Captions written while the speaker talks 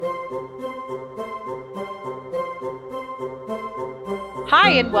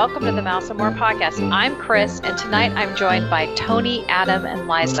Hi, and welcome to the Mouse and More podcast. I'm Chris, and tonight I'm joined by Tony, Adam, and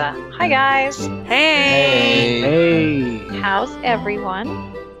Liza. Hi, guys. Hey. Hey. How's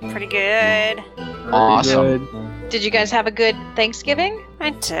everyone? Pretty good. Awesome. Good. Did you guys have a good Thanksgiving? I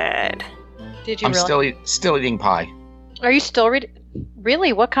did. Did you I'm really? still eating pie. Are you still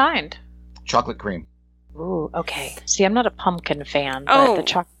really? What kind? Chocolate cream. Ooh, okay. See, I'm not a pumpkin fan, but the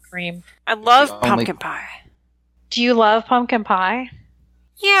chocolate cream. I love The only- pumpkin pie. Do you love pumpkin pie?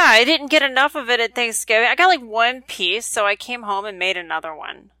 Yeah, I didn't get enough of it at Thanksgiving. I got like one piece, so I came home and made another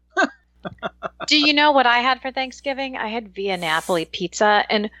one. Do you know what I had for Thanksgiving? I had Via Napoli pizza,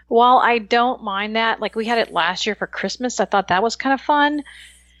 and while I don't mind that, like we had it last year for Christmas, I thought that was kind of fun.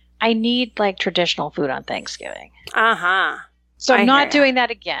 I need like traditional food on Thanksgiving. Uh-huh. So I'm I not hear ya. doing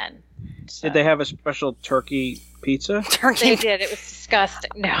that again. So. Did they have a special turkey pizza? Turkey. They did. It was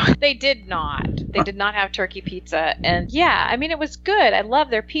disgusting. No, they did not. They did not have turkey pizza. And yeah, I mean, it was good. I love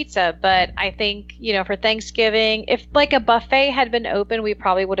their pizza. But I think, for Thanksgiving, if like a buffet had been open, we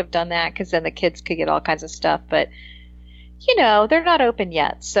probably would have done that because then the kids could get all kinds of stuff. But, they're not open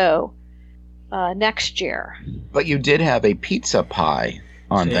yet. So next year. But you did have a pizza pie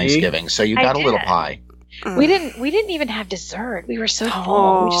on See? Thanksgiving, so you I got a little did. pie. We didn't even have dessert. We were so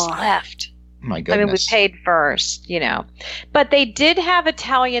full. We just Oh. left. My I goodness. mean, we paid first, But they did have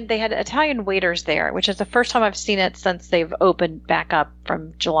They had Italian waiters there, which is the first time I've seen it since they've opened back up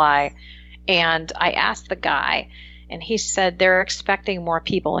from July. And I asked the guy, and he said they're expecting more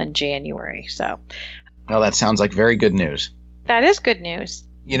people in January. So Well, that sounds like very good news. that is good news.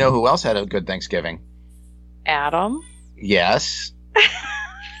 You know who else had a good Thanksgiving? Adam? Yes.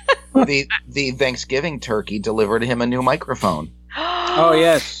 The Thanksgiving turkey delivered him a new microphone. Oh,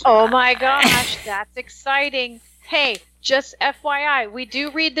 yes. Oh my gosh, that's exciting. Hey, just FYI, we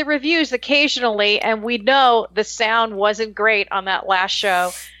do read the reviews occasionally, and we know the sound wasn't great on that last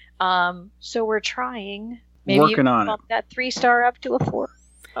show. So we're trying. Maybe Working you can on bump that 3-star up to a 4.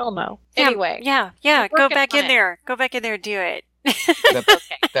 I don't know. Yeah, Anyway. Yeah. we're Go working back on in it. there. Go back in there and do it.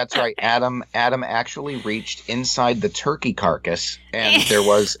 That's right. Adam actually reached inside the turkey carcass, and there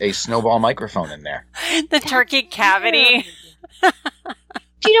was a snowball microphone in there. The turkey cavity.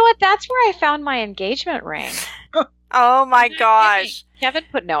 Do you know what? That's where I found my engagement ring. Oh my gosh. Kevin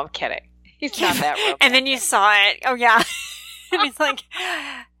put, no, I'm kidding. He's not that real. And then you saw it. Oh yeah. And he's like,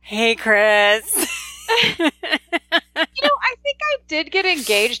 hey, Chris. I think I did get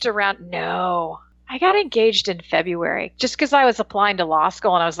engaged I got engaged in February just because I was applying to law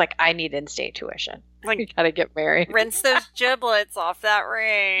school and I was like, I need in-state tuition. Like, We gotta get married. rinse those giblets off that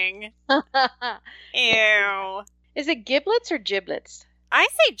ring. Ew. Is it giblets or giblets? I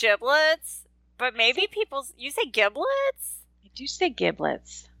say giblets, but maybe you say giblets? I do say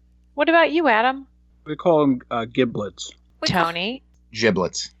giblets. What about you, Adam? We call them giblets. Tony?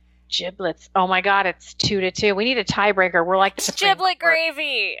 Giblets. Giblets. Oh my God, it's 2-2. We need a tiebreaker. We're like the It's Supreme giblet Court.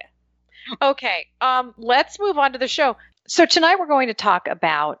 gravy. Okay, let's move on to the show. So tonight we're going to talk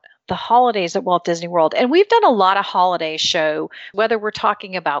about the holidays at Walt Disney World. And we've done a lot of holiday show, whether we're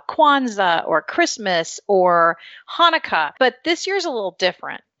talking about Kwanzaa or Christmas or Hanukkah. But this year's a little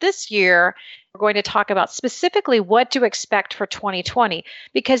different. This year, we're going to talk about specifically what to expect for 2020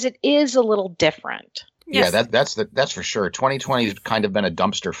 because it is a little different. Yes. Yeah, that's for sure. 2020 has kind of been a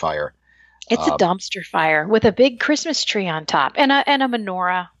dumpster fire. It's a dumpster fire with a big Christmas tree on top and a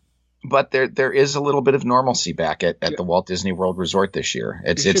menorah. But there is a little bit of normalcy back at the Walt Disney World Resort this year.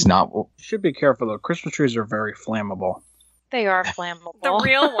 It's not. You should be careful, though. Christmas trees are very flammable. They are flammable. The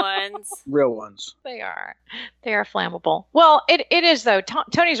real ones. Real ones. They are. They are flammable. Well, it is, though.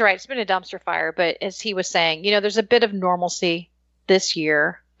 Tony's right. It's been a dumpster fire. But as he was saying, there's a bit of normalcy this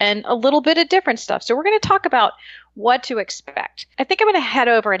year and a little bit of different stuff. So we're going to talk about what to expect. I think I'm going to head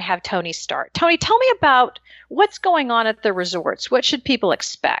over and have Tony start. Tony, tell me about what's going on at the resorts. What should people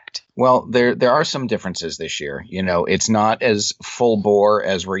expect? Well, there are some differences this year. It's not as full bore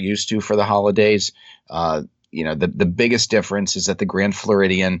as we're used to for the holidays. The biggest difference is that the Grand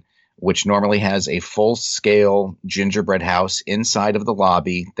Floridian, which normally has a full-scale gingerbread house inside of the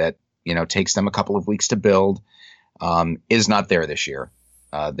lobby that, takes them a couple of weeks to build, is not there this year.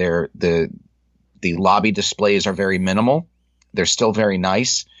 The lobby displays are very minimal. They're still very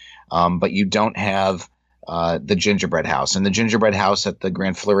nice, but you don't have the gingerbread house. And the gingerbread house at the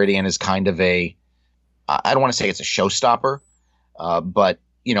Grand Floridian is kind of I don't want to say it's a showstopper, but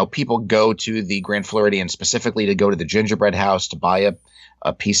people go to the Grand Floridian specifically to go to the gingerbread house to buy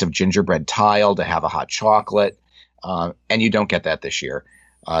a piece of gingerbread tile, to have a hot chocolate, and you don't get that this year.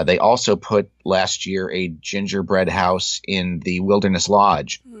 They also put last year a gingerbread house in the Wilderness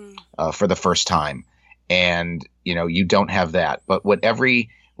Lodge for the first time. and you don't have that. But what every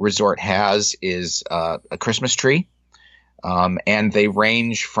resort has is a Christmas tree, and they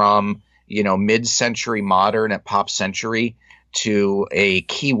range from mid-century modern at Pop Century to a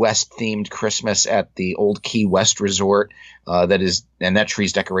Key West themed Christmas at the old Key West Resort. That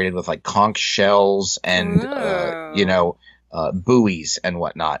tree's decorated with like conch shells and buoys and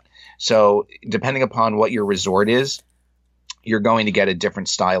whatnot. So depending upon what your resort is, you're going to get a different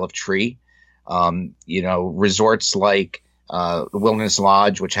style of tree. Resorts like Wilderness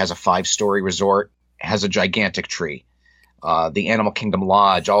Lodge, which has a 5-story resort, has a gigantic tree. The Animal Kingdom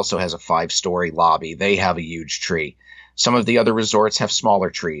Lodge also has a 5-story lobby. They have a huge tree. Some of the other resorts have smaller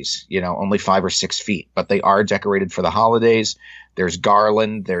trees, only 5 or 6 feet, but they are decorated for the holidays. There's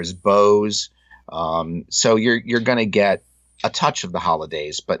garland, there's bows. So you're going to get a touch of the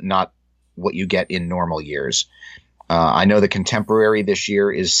holidays, but not what you get in normal years. I know the Contemporary this year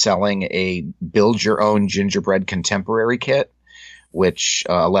is selling a build your own gingerbread contemporary kit, which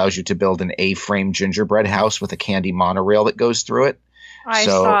allows you to build an A-frame gingerbread house with a candy monorail that goes through it. I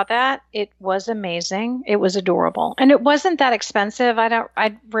saw that. It was amazing. It was adorable. And it wasn't that expensive.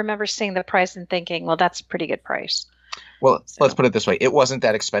 I remember seeing the price and thinking, well, that's a pretty good price. Well, let's put it this way. It wasn't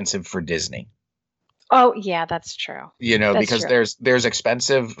that expensive for Disney. Oh, yeah, that's true. That's because true. there's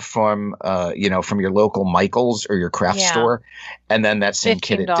expensive from your local Michaels or your craft store, and then that same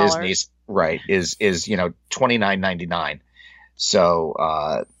kit at Disney's is $29.99. So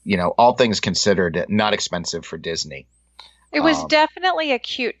all things considered, not expensive for Disney. It was definitely a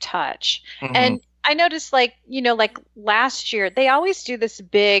cute touch. Mm-hmm. And I noticed like last year, they always do this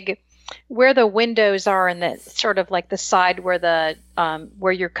big where the windows are in the sort of like the side where the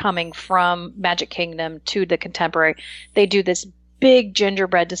where you're coming from Magic Kingdom to the Contemporary. They do this big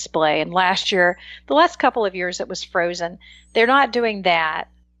gingerbread display. And last year, the last couple of years, it was Frozen. They're not doing that.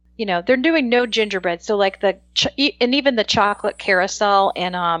 They're doing no gingerbread. So like and even the chocolate carousel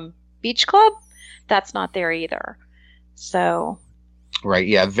in Beach Club, that's not there either. So, right,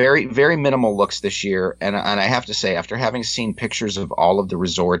 yeah, very, very minimal looks this year, and I have to say, after having seen pictures of all of the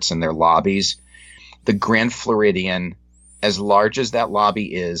resorts and their lobbies, the Grand Floridian, as large as that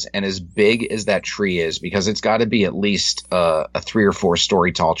lobby is, and as big as that tree is, because it's got to be at least a 3 or 4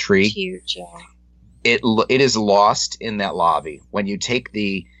 story tall tree. It's huge, yeah. It is lost in that lobby. When you take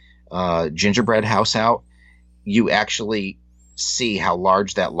the gingerbread house out, you actually see how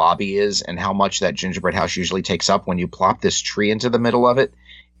large that lobby is and how much that gingerbread house usually takes up. When you plop this tree into the middle of it,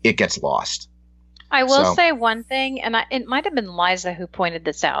 it gets lost. I will say one thing, and it might have been Liza who pointed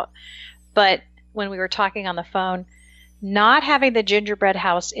this out, but when we were talking on the phone, not having the gingerbread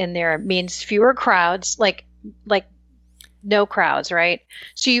house in there means fewer crowds, like no crowds, right?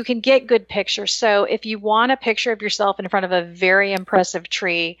 So you can get good pictures. So if you want a picture of yourself in front of a very impressive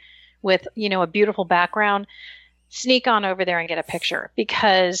tree with, a beautiful background, sneak on over there and get a picture,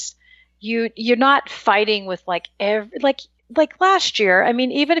 because you're not fighting with like last year. I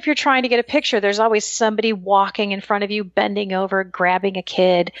mean, even if you're trying to get a picture, there's always somebody walking in front of you, bending over, grabbing a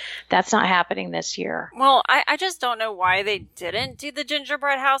kid. That's not happening this year. Well, I just don't know why they didn't do the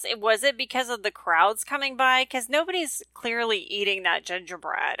gingerbread house. Was it because of the crowds coming by? Because nobody's clearly eating that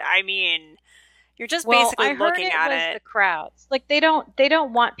gingerbread. I mean, you're just basically looking at it. The crowds, like they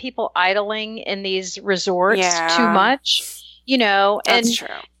don't want people idling in these resorts too much, That's true.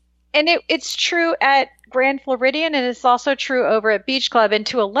 And it's true at Grand Floridian, and it's also true over at Beach Club, and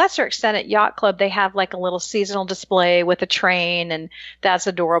to a lesser extent at Yacht Club. They have like a little seasonal display with a train, and that's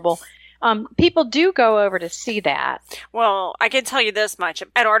adorable. People do go over to see that. Well, I can tell you this much.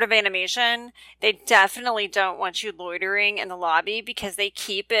 At Art of Animation, they definitely don't want you loitering in the lobby because they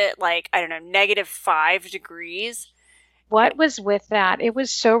keep it like, I don't know, -5 degrees. What was with that? It was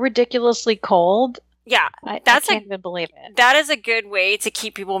so ridiculously cold. Yeah. I can't even believe it. That is a good way to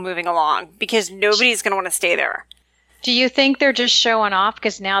keep people moving along because nobody's going to want to stay there. Do you think they're just showing off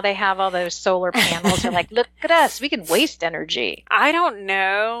because now they have all those solar panels? They're like, look at us. We can waste energy. I don't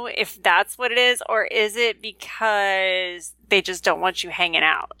know if that's what it is, or is it because they just don't want you hanging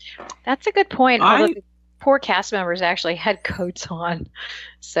out? That's a good point. Although the poor cast members actually had coats on.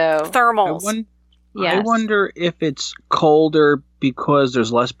 So thermals. I wonder if it's colder because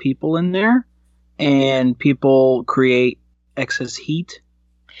there's less people in there and people create excess heat.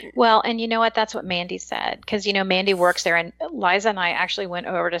 Well, and you know what? That's what Mandy said, because, Mandy works there, and Liza and I actually went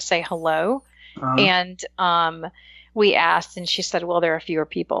over to say hello, and we asked, and she said, well, there are fewer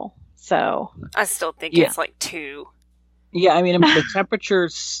people. So I still think it's like 2. Yeah, I mean, the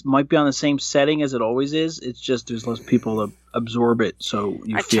temperatures might be on the same setting as it always is. It's just there's less people to absorb it, so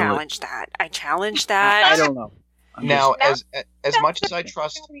you feel it. I challenge that. I don't know. Now, as much as I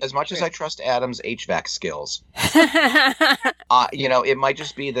trust Adam's HVAC skills, it might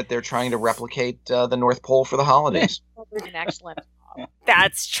just be that they're trying to replicate the North Pole for the holidays. An excellent.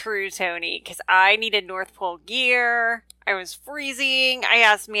 That's true, Tony, because I needed North Pole gear. I was freezing. I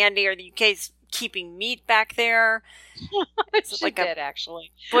asked Mandy, are you guys keeping meat back there? She like did,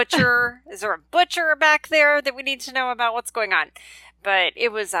 actually. Butcher? Is there a butcher back there that we need to know about what's going on? But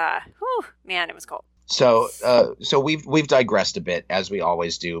it was, it was cold. So we've digressed a bit, as we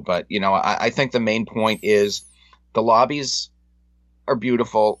always do. But, I think the main point is the lobbies are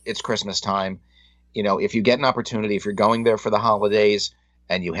beautiful. It's Christmas time. If you get an opportunity, if you're going there for the holidays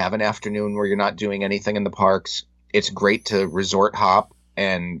and you have an afternoon where you're not doing anything in the parks, it's great to resort hop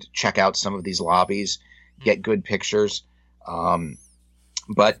and check out some of these lobbies, get good pictures.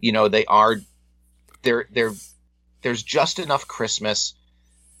 But there's just enough Christmas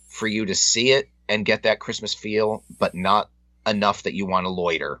for you to see it and get that Christmas feel, but not enough that you want to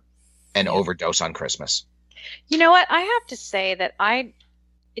loiter and overdose on Christmas. You know what? I have to say that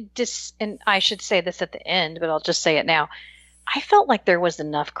and I should say this at the end, but I'll just say it now. I felt like there was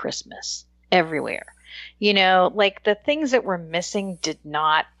enough Christmas everywhere. Like the things that were missing did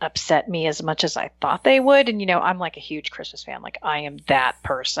not upset me as much as I thought they would. And, I'm like a huge Christmas fan. Like I am that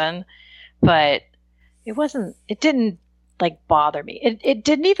person, but it didn't like bother me. It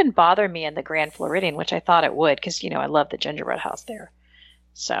didn't even bother me in the Grand Floridian, which I thought it would. Cause I love the gingerbread house there.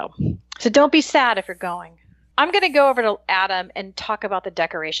 So don't be sad if you're going. I'm going to go over to Adam and talk about the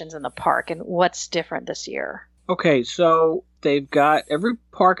decorations in the park and what's different this year. Okay, so they've got every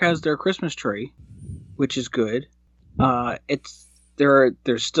park has their Christmas tree, which is good. There's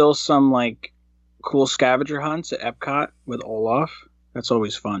still some like cool scavenger hunts at Epcot with Olaf. That's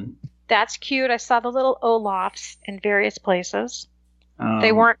always fun. That's cute. I saw the little Olafs in various places.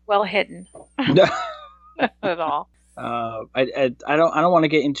 They weren't well hidden at all. I don't want to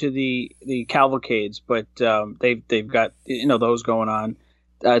get into the cavalcades, but they've got those going on.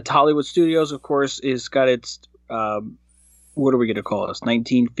 Hollywood Studios, of course, is got its what are we going to call this?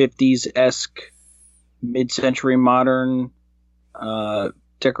 1950s-esque, mid-century modern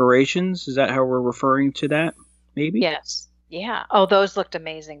decorations. Is that how we're referring to that? Maybe. Yes. Yeah. Oh, those looked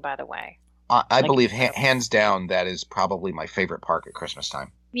amazing, by the way. I believe hands down that is probably my favorite park at Christmas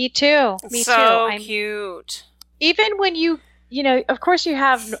time. Me too. So cute. Even when of course you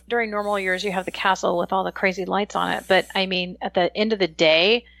have, during normal years, you have the castle with all the crazy lights on it. But I mean, at the end of the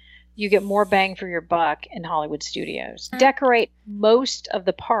day, you get more bang for your buck in Hollywood Studios. Decorate most of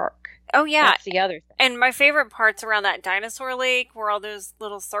the park. Oh, yeah. That's the other thing. And my favorite part's around that dinosaur lake where all those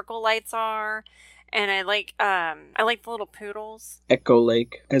little circle lights are. And I like the little poodles. Echo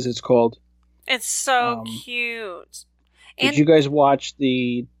Lake, as it's called. It's so cute. Did you guys watch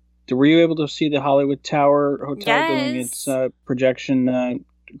were you able to see the Hollywood Tower Hotel doing its projection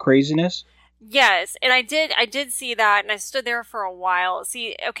craziness? Yes, and I did see that, and I stood there for a while.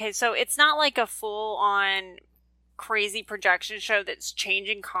 See, okay, so it's not like a full-on crazy projection show that's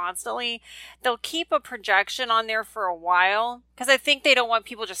changing constantly. They'll keep a projection on there for a while, because I think they don't want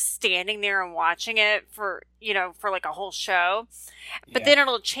people just standing there and watching it for like a whole show. But then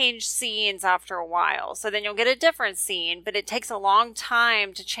it'll change scenes after a while. So then you'll get a different scene, but it takes a long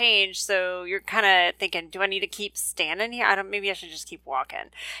time to change. So you're kind of thinking, do I need to keep standing here? Maybe I should just keep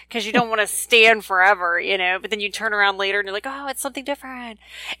walking, because you don't want to stand forever, but then you turn around later and you're like, oh, it's something different.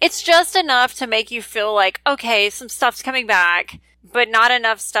 It's just enough to make you feel like, okay, some stuff's coming back, but not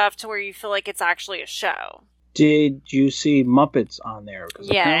enough stuff to where you feel like it's actually a show. Did you see Muppets on there? Because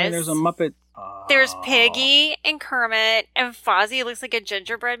apparently there's a Muppet. There's Piggy and Kermit, and Fozzie looks like a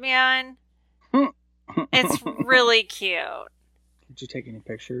gingerbread man. It's really cute. Did you take any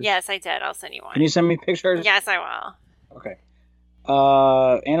pictures? Yes, I did. I'll send you one. Can you send me pictures? Yes, I will. Okay.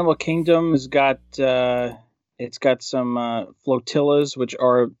 Animal Kingdom has got it's got some flotillas, which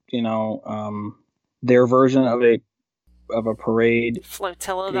are their version of a parade.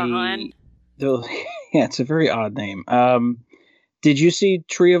 Flotilla the Hun. Yeah, it's a very odd name. Did you see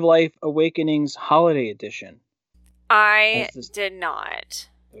Tree of Life Awakenings Holiday Edition? I did not.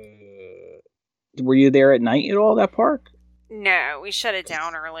 Were you there at night at all, that park? No, we shut it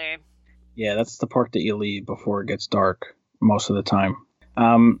down early. Yeah, that's the park that you leave before it gets dark most of the time.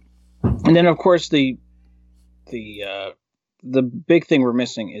 And then, of course, the big thing we're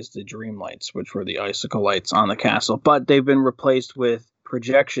missing is the Dream Lights, which were the icicle lights on the castle. But they've been replaced with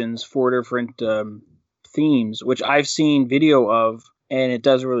projections, 4 different themes, which I've seen video of, and it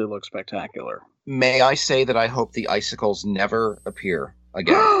does really look spectacular. May I say that I hope the icicles never appear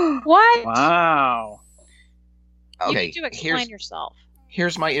again? What? Wow. Okay, you need to explain yourself.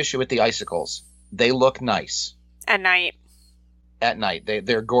 Here's my issue with the icicles. They look nice. At night. At night.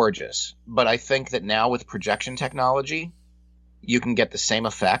 They're gorgeous. But I think that now with projection technology, you can get the same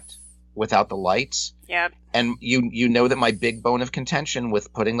effect without the lights. Yep. And you know that my big bone of contention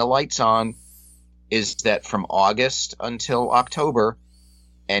with putting the lights on is that from August until October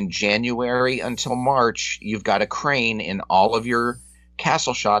and January until March, you've got a crane in all of your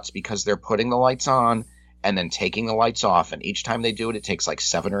castle shots because they're putting the lights on and then taking the lights off. And each time they do it, it takes like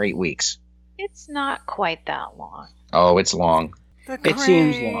 7 or 8 weeks. It's not quite that long. Oh, it's long. It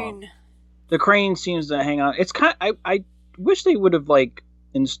seems long. The crane seems to hang on. It's kind of, I wish they would have like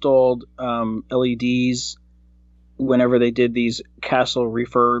installed LEDs whenever they did these castle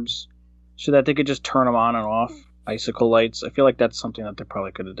refurbs so that they could just turn them on and off, icicle lights. I feel like that's something that they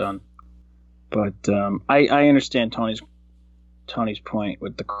probably could have done. But I understand Tony's point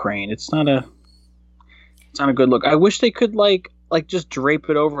with the crane. It's not a good look. I wish they could like just drape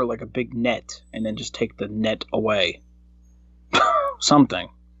it over like a big net and then just take the net away. Something.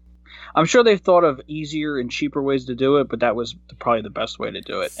 I'm sure they've thought of easier and cheaper ways to do it, but that was probably the best way to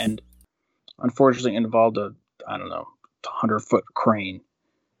do it. And unfortunately involved a 100-foot crane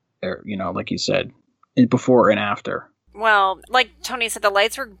there, like you said, before and after. Well, like Tony said, the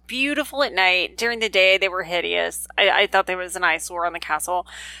lights were beautiful at night. During the day, they were hideous. I thought there was an eyesore on the castle.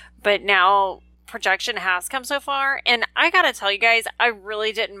 But now projection has come so far. And I gotta tell you guys, I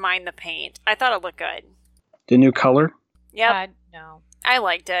really didn't mind the paint. I thought it looked good. The new color? Yep. No. I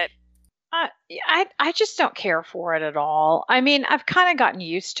liked it. I just don't care for it at all. I mean, I've kind of gotten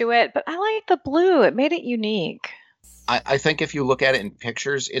used to it, but I like the blue. It made it unique. I think if you look at it in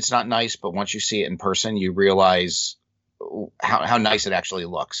pictures, it's not nice, but once you see it in person, you realize how nice it actually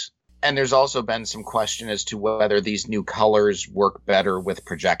looks. And there's also been some question as to whether these new colors work better with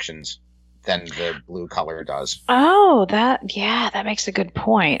projections than the blue color does. Oh, that makes a good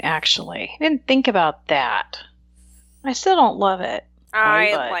point, actually. I didn't think about that. I still don't love it.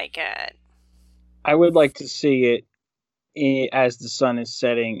 I like it. I would like to see it as the sun is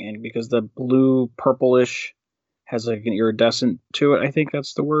setting, and because the blue purplish has like an iridescent to it, I think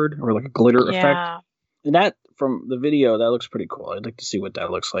that's the word, or like a glitter effect. And that, from the video, that looks pretty cool. I'd like to see what that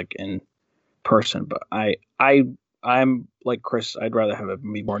looks like in person, but I'm like Chris. I'd rather have it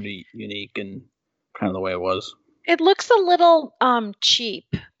be more unique and kind of the way it was. It looks a little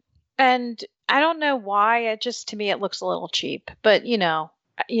cheap, and I don't know why. To me, it looks a little cheap. But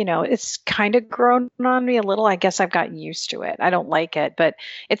it's kind of grown on me a little. I guess I've gotten used to it. I don't like it, but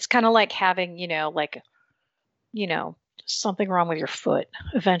it's kind of like having something wrong with your foot.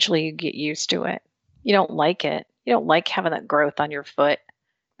 Eventually, you get used to it. You don't like it. You don't like having that growth on your foot,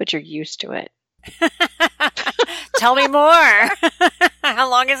 but you're used to it. Tell me more. How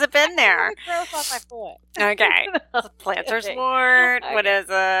long has it been there? Growth on my foot. Okay. Plantar sport. Okay. What is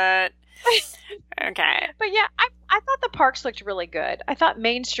it? Okay. But yeah, I thought the parks looked really good. I thought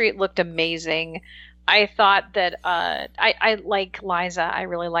Main Street looked amazing. I thought that I like Liza. I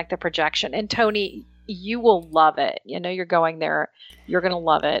really like the projection. And Tony, you will love it. You're going there. You're going to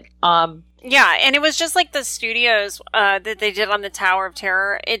love it. Yeah, and it was just like the studios that they did on the Tower of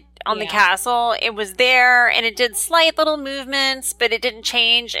Terror. The castle, it was there, and it did slight little movements, but it didn't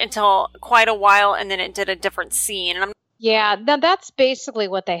change until quite a while, and then it did a different scene. And now that's basically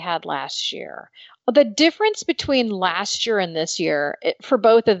what they had last year. The difference between last year and this year for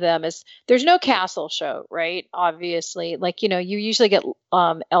both of them is there's no castle show, right? Obviously, you usually get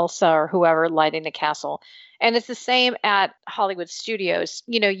Elsa or whoever lighting the castle. And it's the same at Hollywood Studios.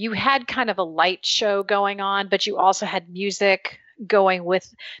 You had kind of a light show going on, but you also had music going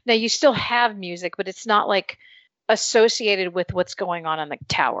with. Now you still have music, but it's not like associated with what's going on the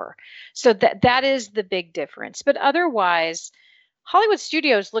tower. So that is the big difference. But otherwise, Hollywood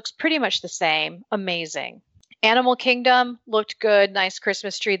Studios looks pretty much the same. Amazing. Animal Kingdom looked good. Nice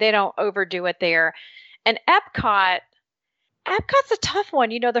Christmas tree. They don't overdo it there. And Epcot's a tough one.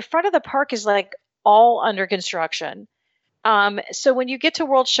 The front of the park is like all under construction. So when you get to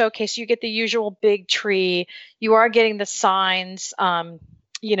World Showcase, you get the usual big tree. You are getting the signs,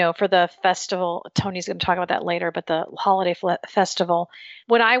 for the festival. Tony's going to talk about that later, but the holiday festival.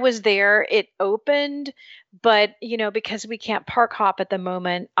 When I was there, it opened, but, because we can't park hop at the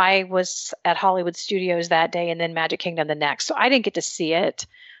moment, I was at Hollywood Studios that day and then Magic Kingdom the next. So I didn't get to see it.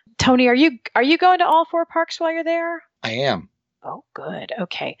 Tony, are you going to all 4 parks while you're there? I am. Oh, good.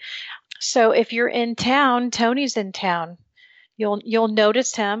 Okay. So if you're in town, Tony's in town. You'll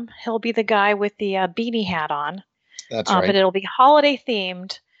notice him. He'll be the guy with the beanie hat on. That's right. But it'll be holiday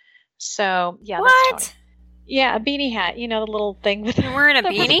themed. So yeah, what? That's Tony. Yeah, a beanie hat. The little thing with You're wearing a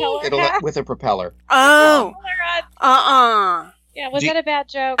beanie with a propeller. Oh. Yeah, was that a bad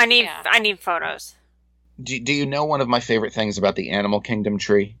joke? I need photos. Do you know one of my favorite things about the Animal Kingdom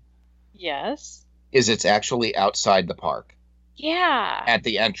tree? Yes. Is it's actually outside the park. Yeah. At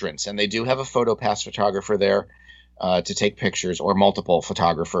the entrance. And they do have a PhotoPass photographer there to take pictures, or multiple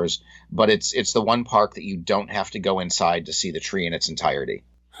photographers. But it's the one park that you don't have to go inside to see the tree in its entirety.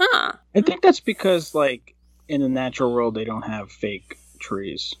 Huh. I think that's because, like, in the natural world, they don't have fake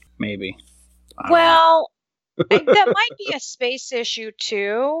trees. Maybe. Well, that might be a space issue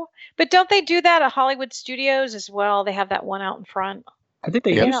too. But don't they do that at Hollywood Studios as well? They have that one out in front. I think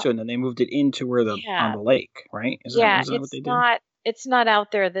they used to, and then they moved it into where on the lake, right? Is that what they did? It's not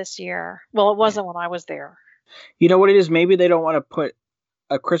out there this year. Well, it wasn't when I was there. You know what it is? Maybe they don't want to put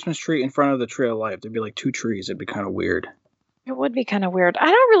a Christmas tree in front of the Tree of Life. There'd be like 2 trees. It'd be kind of weird. It would be kind of weird. I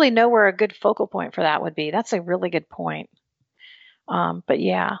don't really know where a good focal point for that would be. That's a really good point. But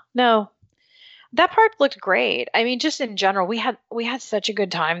yeah, no, that park looked great. I mean, just in general, we had such a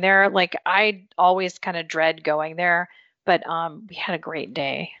good time there. Like, I always kind of dread going there, but we had a great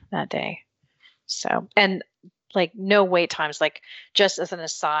day that day. So, and like no wait times. Like, just as an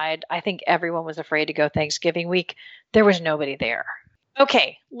aside, I think everyone was afraid to go Thanksgiving week. There was nobody there.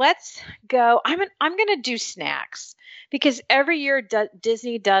 Okay, let's go. I'm going to do snacks because every year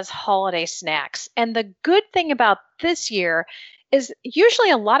Disney does holiday snacks. And the good thing about this year is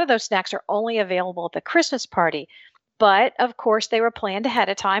usually a lot of those snacks are only available at the Christmas party. But of course, they were planned ahead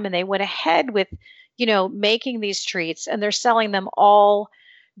of time and they went ahead with, making these treats, and they're selling them all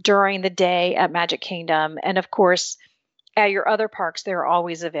during the day at Magic Kingdom. And of course, at your other parks, they're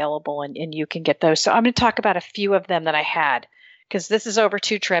always available and you can get those. So I'm going to talk about a few of them that I had, because this is over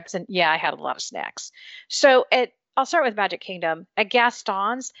 2 trips, and yeah, I had a lot of snacks. So I'll start with Magic Kingdom. At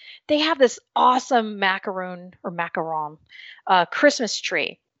Gaston's, they have this awesome macaron Christmas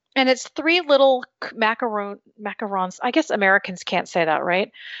tree. And it's 3 little macarons. I guess Americans can't say that,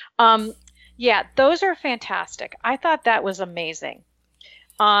 right? Yeah, those are fantastic. I thought that was amazing.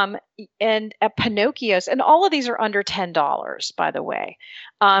 And at Pinocchio's, and all of these are under $10, by the way.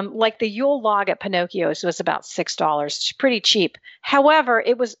 Like the Yule log at Pinocchio's was about $6. It's pretty cheap. However,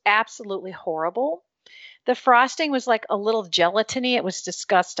 it was absolutely horrible. The frosting was like a little gelatiny. It was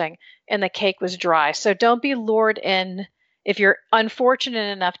disgusting. And the cake was dry. So don't be lured in. If you're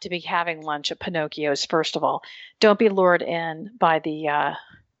unfortunate enough to be having lunch at Pinocchio's, first of all, don't be lured in by the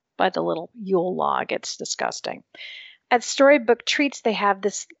little Yule log. It's disgusting. At Storybook Treats, they have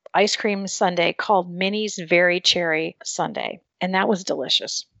this ice cream sundae called Minnie's Very Cherry Sundae, and that was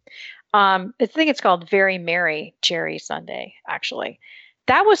delicious. I think it's called Very Merry Cherry Sundae, actually.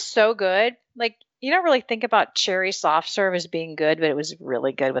 That was so good. Like, you don't really think about cherry soft serve as being good, but it was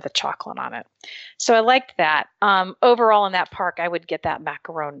really good with a chocolate on it. So I liked that. Overall, in that park, I would get that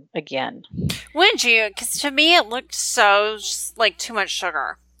macaron again. Would you? Because to me, it looked so like too much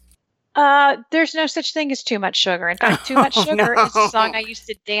sugar. There's no such thing as too much sugar. In fact, Too Much Sugar is a song I used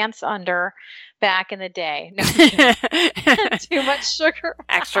to dance under back in the day. No, Too Much Sugar.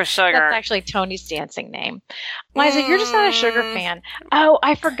 Extra sugar. That's actually Tony's dancing name. Liza, you're just not a sugar fan. Oh,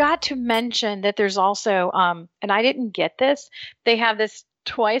 I forgot to mention that there's also, and I didn't get this, they have this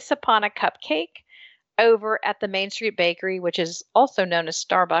Twice Upon a Cupcake over at the Main Street Bakery, which is also known as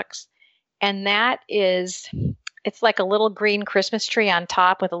Starbucks. And that is... It's like a little green Christmas tree on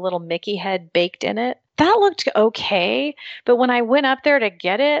top with a little Mickey head baked in it. That looked okay. But when I went up there to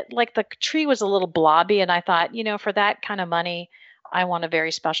get it, like the tree was a little blobby. And I thought, for that kind of money, I want a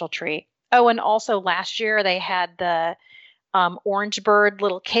very special tree. Oh, and also last year they had the Orange Bird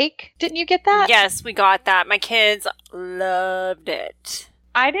little cake. Didn't you get that? Yes, we got that. My kids loved it.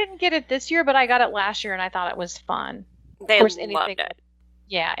 I didn't get it this year, but I got it last year and I thought it was fun. They loved it.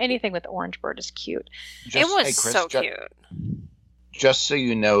 Yeah, anything with Orange Bird is cute. It was so cute. Just so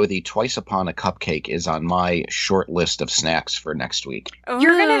you know, the Twice Upon a Cupcake is on my short list of snacks for next week. Ooh.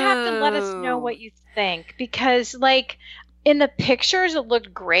 You're going to have to let us know what you think, because, like, in the pictures, it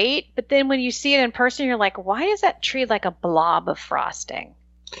looked great, but then when you see it in person, you're like, why is that tree like a blob of frosting?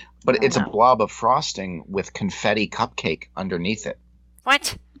 But it's a blob of frosting with confetti cupcake underneath it.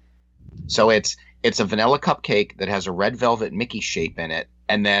 What? So it's a vanilla cupcake that has a red velvet Mickey shape in it,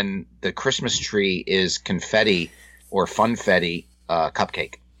 and then the Christmas tree is confetti or funfetti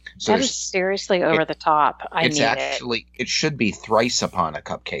cupcake. So that is seriously over the top. It should be Thrice Upon a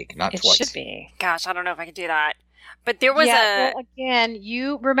Cupcake, not twice. It should be. Gosh, I don't know if I could do that. But there was again,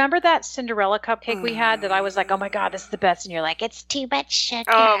 you remember that Cinderella cupcake we had that I was like, oh my God, this is the best. And you're like, it's too much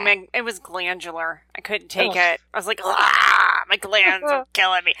sugar. Oh man, it was glandular. I couldn't take it. I was like, my glands are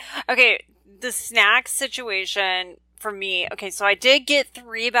killing me. Okay, the snack situation for me. Okay, so I did get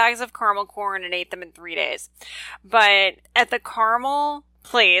 3 bags of caramel corn and ate them in 3 days. But at the caramel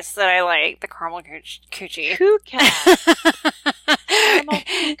place that I like, the Caramel Coochie.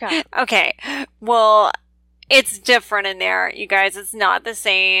 Kukat. Okay, well, it's different in there, you guys. It's not the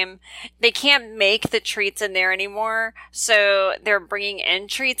same. They can't make the treats in there anymore, so they're bringing in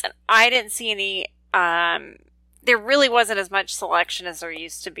treats, and I didn't see any, there really wasn't as much selection as there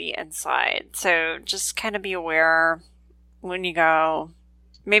used to be inside, so just kind of be aware when you go.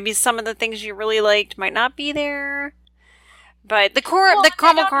 Maybe some of the things you really liked might not be there. But the caramel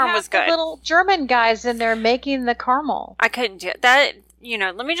corn was good. The little German guys in there making the caramel. I couldn't do it. That,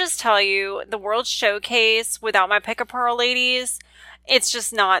 let me just tell you, the World Showcase without my Pick a Pearl ladies, it's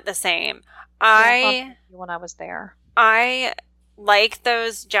just not the same. When I was there, I like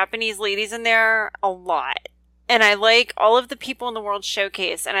those Japanese ladies in there a lot. And I like all of the people in the World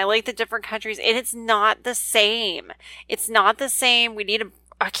Showcase, and I like the different countries, and it's not the same. It's not the same. We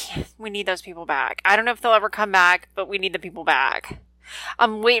need those people back. I don't know if they'll ever come back, but we need the people back.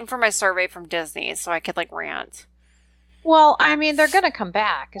 I'm waiting for my survey from Disney so I could rant. Well, I mean, they're going to come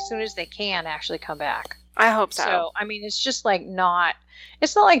back as soon as they can actually come back. I hope so. So, I mean, it's just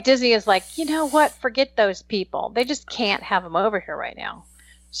it's not like Disney is like, you know what, forget those people. They just can't have them over here right now.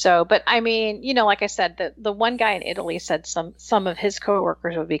 So, but I mean, like I said, the one guy in Italy said some of his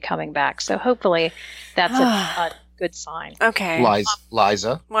coworkers would be coming back. So hopefully that's a good sign. Okay.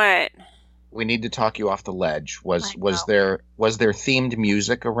 Liza. What? We need to talk you off the ledge. Was there themed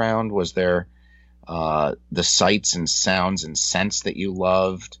music around? Was there the sights and sounds and scents that you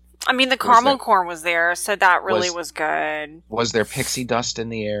loved? I mean, the caramel corn was there, so that really was good. Was there pixie dust in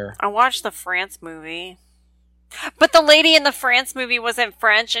the air? I watched the France movie. But the lady in the France movie wasn't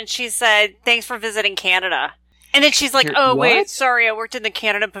French, and she said, "Thanks for visiting Canada." And then she's like, wait, sorry, I worked in the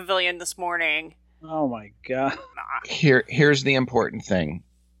Canada Pavilion this morning. Oh my God. Here's the important thing.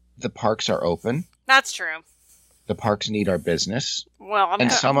 The parks are open. That's true. The parks need our business. Well,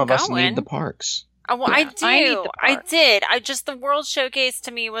 some of us need the parks. Oh, well, yeah, I did. The World Showcase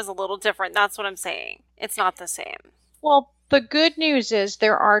to me was a little different. That's what I'm saying. It's not the same. Well, the good news is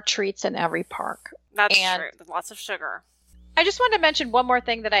there are treats in every park. That's true. There's lots of sugar. I just wanted to mention one more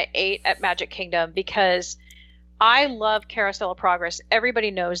thing that I ate at Magic Kingdom because I love Carousel of Progress.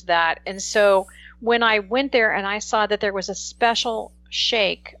 Everybody knows that. And so when I went there and I saw that there was a special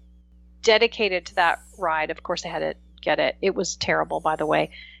shake dedicated to that ride, of course I had to get it. It was terrible, by the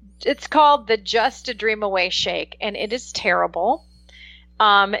way. It's called the Just a Dream Away shake, and it is terrible.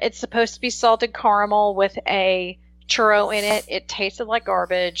 It's supposed to be salted caramel with a churro in it. It tasted like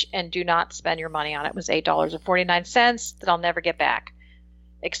garbage, and do not spend your money on it. It was $8.49 that I'll never get back,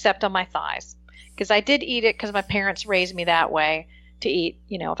 except on my thighs. Because I did eat it because my parents raised me that way to eat,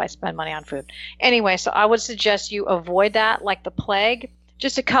 if I spend money on food. Anyway, so I would suggest you avoid that like the plague.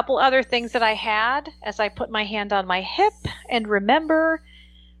 Just a couple other things that I had as I put my hand on my hip. And remember,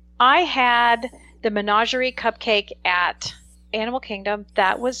 I had the Menagerie cupcake at Animal Kingdom.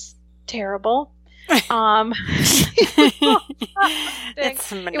 That was terrible. It's a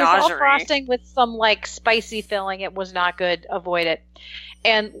menagerie. It was all frosting with some spicy filling. It was not good. Avoid it.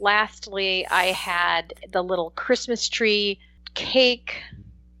 And lastly, I had the little Christmas tree cake,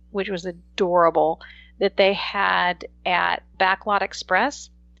 which was adorable, that they had at Backlot Express.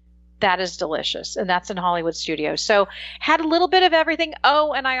 That is delicious. And that's in Hollywood Studios. So had a little bit of everything.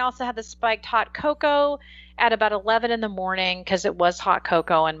 Oh, and I also had the spiked hot cocoa at about 11 in the morning because it was hot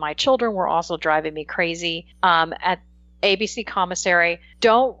cocoa and my children were also driving me crazy at ABC Commissary.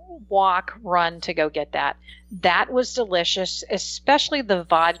 Don't walk, run to go get that. That was delicious, especially the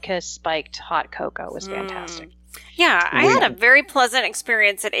vodka spiked hot cocoa was fantastic. Yeah, I had a very pleasant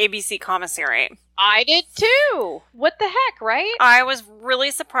experience at ABC Commissary. I did too. What the heck, right? I was really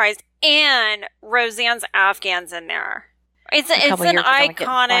surprised. And Roseanne's Afghan's in there. It's an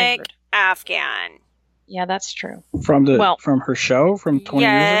iconic Afghan. Yeah, that's true. From her show from 20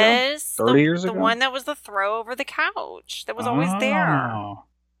 years ago? 30 years ago? The one that was the throw over the couch that was always there.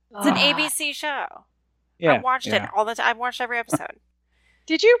 It's an ABC show. Yeah, I watched it all the time. I've watched every episode.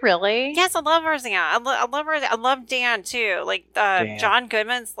 Did you really? Yes, I love Roseanne. I love Roseanne. I love Dan too. Dan. John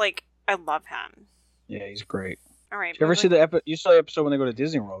Goodman's I love him. Yeah, he's great. All right. Did you ever see the episode? You saw the episode when they go to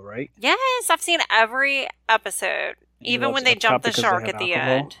Disney World, right? Yes, I've seen every episode, even when they jump the shark at the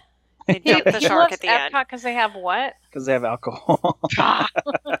end. They jump the shark at the end. Because they have what? Because they have alcohol. I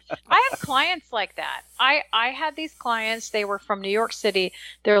have clients like that. I had these clients. They were from New York City.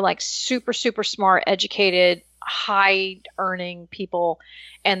 They're super, super smart, educated, high-earning people,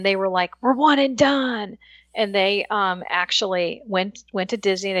 and they were like, "We're one and done." And they actually went to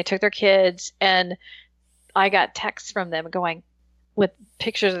Disney. They took their kids, and I got texts from them going, with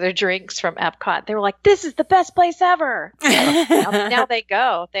pictures of their drinks from Epcot. They were like, "This is the best place ever." Now they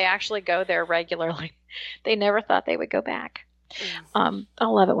go. They actually go there regularly. They never thought they would go back. I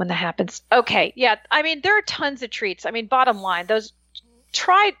love it when that happens. Okay, yeah. I mean, there are tons of treats. I mean, bottom line,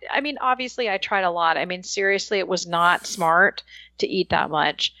 obviously I tried a lot. I mean, seriously, it was not smart to eat that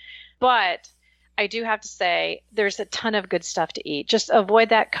much. But I do have to say there's a ton of good stuff to eat. Just avoid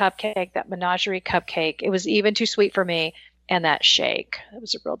that cupcake, that menagerie cupcake. It was even too sweet for me. And that shake. It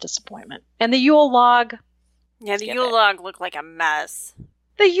was a real disappointment. And the Yule log. Yeah, the Yule log looked like a mess.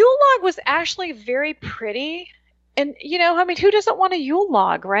 The Yule log was actually very pretty. And, who doesn't want a Yule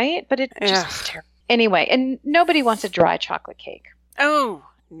log, right? But it just was terrible. Anyway, and nobody wants a dry chocolate cake. Oh,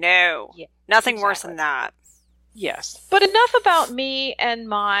 no. Yeah, nothing worse than that. Yes. But enough about me and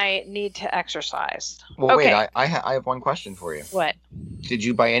my need to exercise. Well, okay. Wait, I have one question for you. What? Did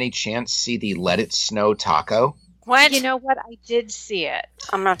you by any chance see the Let It Snow taco? What? You know what? I did see it.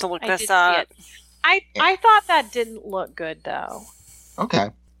 I'm going to have to look this up. I thought that didn't look good, though. Okay.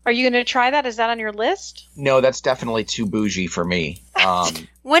 Are you going to try that? Is that on your list? No, that's definitely too bougie for me.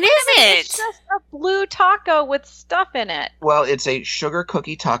 What is it? It's just a blue taco with stuff in it. Well, it's a sugar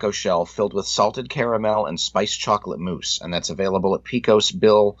cookie taco shell filled with salted caramel and spiced chocolate mousse, and that's available at Pecos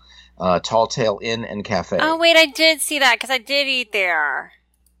Bill, Tall Tale Inn and Cafe. Oh, wait, I did see that because I did eat there.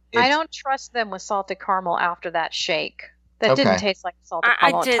 I don't trust them with salted caramel after that shake. That didn't taste like salted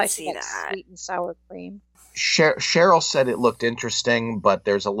caramel. I did see that. Sweet and sour cream. Cheryl said it looked interesting, but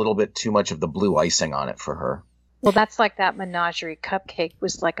there's a little bit too much of the blue icing on it for her. Well, that's like that menagerie cupcake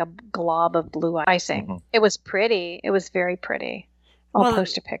was like a glob of blue icing. Mm-hmm. It was pretty. It was very pretty. I'll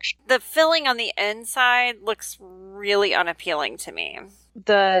post a picture. The filling on the inside looks really unappealing to me.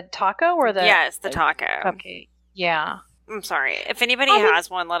 The taco or the... Yes, the taco. Cupcake. Yeah. I'm sorry. If anybody has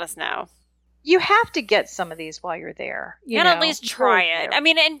one, let us know. You have to get some of these while you're there. You gotta at least try it. I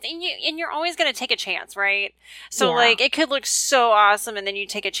mean, and you're always gonna take a chance, right? So it could look so awesome, and then you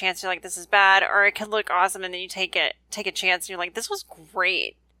take a chance. You're like, this is bad, or it could look awesome, and then you take a chance, and you're like, this was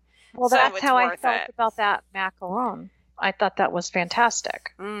great. Well, so that's how I felt about that macaron. I thought that was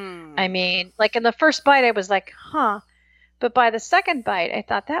fantastic. I mean, like in the first bite, I was like, huh. But by the second bite, I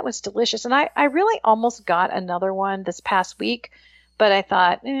thought that was delicious. And I really almost got another one this past week. But I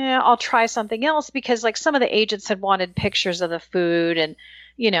thought, I'll try something else because like some of the agents had wanted pictures of the food and,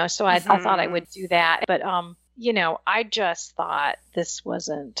 so I thought I would do that. But, I just thought this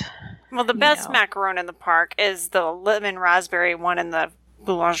wasn't. Well, the best macaron in the park is the lemon raspberry one in the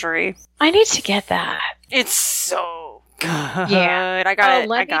boulangerie. I need to get that. It's so good. Yeah. I got it.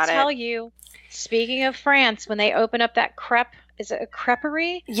 Let me tell you, speaking of France, when they open up that crepe, is it a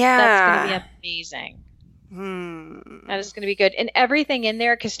creperie? Yeah. That's going to be amazing. That is going to be good. And everything in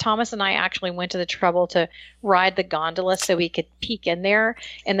there, because Thomas and I actually went to the trouble to ride the gondola so we could peek in there.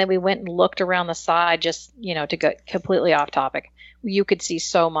 And then we went and looked around the side just, to go completely off topic. You could see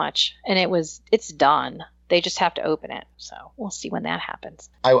so much. And it's done. They just have to open it. So we'll see when that happens.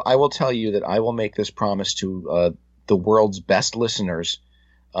 I will tell you that I will make this promise to the world's best listeners.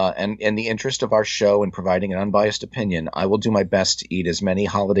 And in the interest of our show and providing an unbiased opinion, I will do my best to eat as many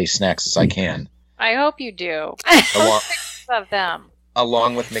holiday snacks as I can. I hope you do. Pictures of them.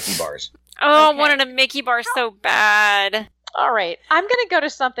 Along with Mickey bars. Oh, okay. I wanted a Mickey bar so bad. All right. I'm going to go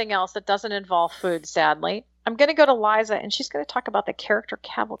to something else that doesn't involve food, sadly. I'm going to go to Liza, and she's going to talk about the character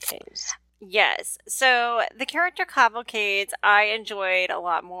cavalcades. Yes. So the character cavalcades I enjoyed a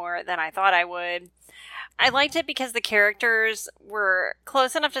lot more than I thought I would. I liked it because the characters were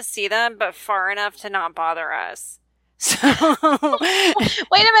close enough to see them, but far enough to not bother us. So wait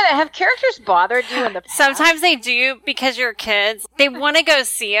a minute, have characters bothered you in the past? Sometimes they do because you're kids. They want to go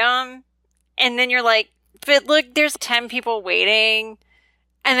see them, and then you're like, but look, there's 10 people waiting.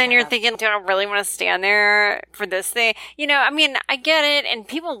 And then you're thinking, do I really want to stand there for this thing? I mean, I get it, and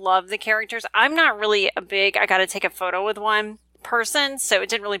people love the characters. I'm not really I got to take a photo with one person, so it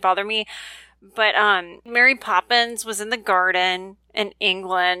didn't really bother me. But Mary Poppins was in the garden in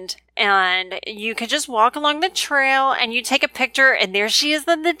England, and you could just walk along the trail, and you take a picture, and there she is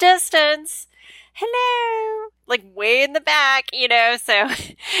in the distance. Hello! Like, way in the back, so,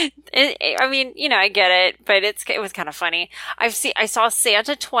 I get it, but it was kind of funny. I saw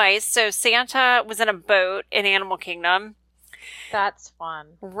Santa twice, so Santa was in a boat in Animal Kingdom. That's fun.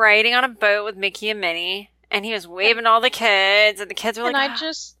 Riding on a boat with Mickey and Minnie, and he was waving all the kids, and the kids were like, Can I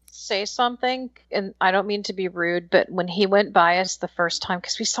just say something? And I don't mean to be rude, but when he went by us the first time,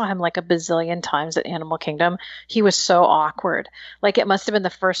 because we saw him like a bazillion times at Animal Kingdom, he was so awkward. Like it must have been the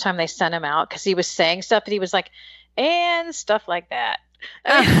first time they sent him out because he was saying stuff and he was like, and stuff like that.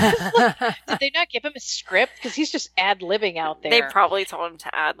 Did they not give him a script? Because he's just ad-libbing out there. They probably told him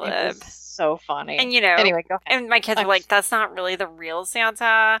to ad-lib. So funny. And anyway, go ahead. And my kids are like, that's not really the real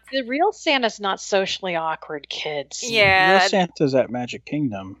Santa. The real Santa's not socially awkward, kids. Yeah. Real Santa's at Magic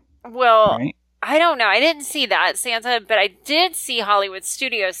Kingdom. Well, right? I don't know. I didn't see that Santa, but I did see Hollywood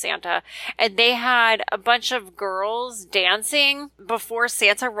Studios Santa, and they had a bunch of girls dancing before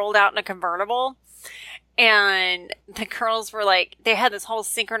Santa rolled out in a convertible. And the girls were like, they had this whole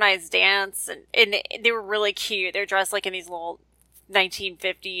synchronized dance, and they were really cute. They're dressed like in these little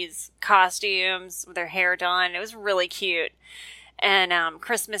 1950s costumes with their hair done. It was really cute and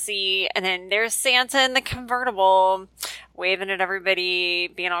Christmassy. And then there's Santa in the convertible waving at everybody,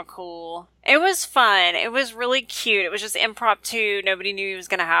 being all cool. It was fun. It was really cute. It was just impromptu. Nobody knew it was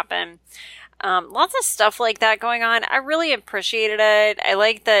going to happen. Lots of stuff like that going on. I really appreciated it. I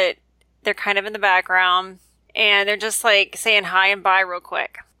like that they're kind of in the background and they're just like saying hi and bye real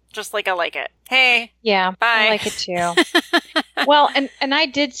quick. Just like I like it. Hey. Yeah, bye. I like it too. Well, and I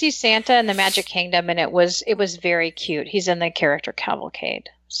did see Santa in the Magic Kingdom, and it was very cute. He's in the character cavalcade.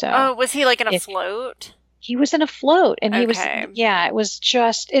 So. Oh, was he like in a float? He was in a float, and he okay. was. Yeah, it was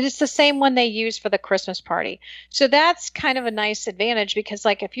just. It is the same one they used for the Christmas party. So that's kind of a nice advantage because,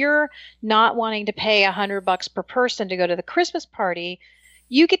 like, if you're not wanting to pay $100 per person to go to the Christmas party,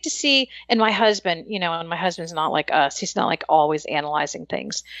 you get to see, and my husband, and my husband's not like us. He's not like always analyzing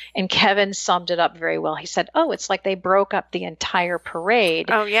things. And Kevin summed it up very well. He said, "Oh, it's like they broke up the entire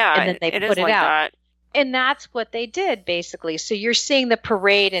parade. Oh, yeah. And then they put it like out." That. And that's what they did, basically. So you're seeing the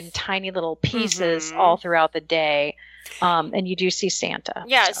parade in tiny little pieces all throughout the day. And you do see Santa.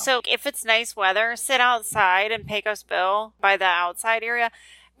 Yeah, so if it's nice weather, sit outside in Pecos Bill by the outside area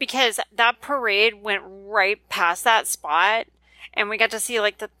because that parade went right past that spot. And we got to see,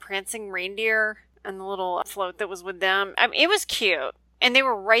 like, the prancing reindeer and the little float that was with them. I mean, it was cute. And they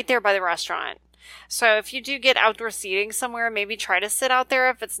were right there by the restaurant. So if you do get outdoor seating somewhere, maybe try to sit out there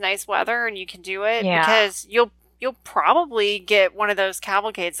if it's nice weather and you can do it. Yeah. Because you'll probably get one of those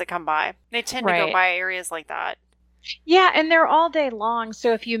cavalcades that come by. They tend to go by areas like that. Yeah, and they're all day long.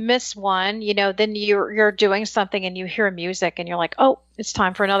 So if you miss one, then you're doing something and you hear music and you're like, oh, it's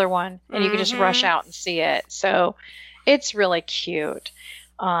time for another one. And you can just rush out and see it. So it's really cute.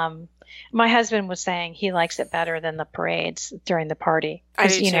 My husband was saying he likes it better than the parades during the party. I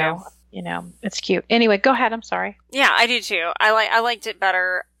do too. It's cute. Anyway, go ahead. I'm sorry. Yeah, I do too. I liked it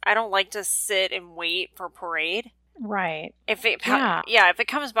better. I don't like to sit and wait for a parade. Right. If it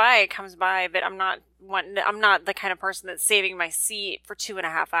comes by, it comes by. But I'm not the kind of person that's saving my seat for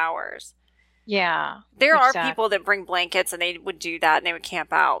 2.5 hours. Yeah. There are people that bring blankets and they would do that and they would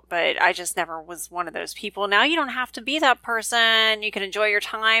camp out, but I just never was one of those people. Now you don't have to be that person. You can enjoy your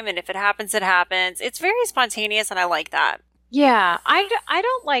time, and if it happens, it happens. It's very spontaneous, and I like that. Yeah, I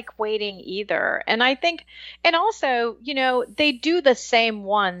don't like waiting either. And I think, and also, they do the same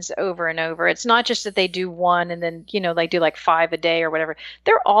ones over and over. It's not just that they do one and then, they do like 5 a day or whatever.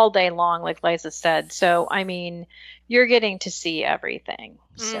 They're all day long, like Liza said. So, I mean, you're getting to see everything.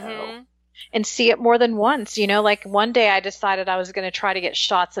 So. And see it more than once, like one day I decided I was going to try to get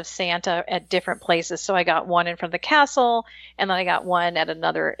shots of Santa at different places. So I got one in front of the castle and then I got one at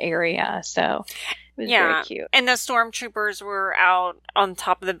another area. So it was very cute. And the stormtroopers were out on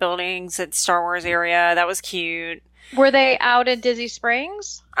top of the buildings at Star Wars area. That was cute. Were they out in Disney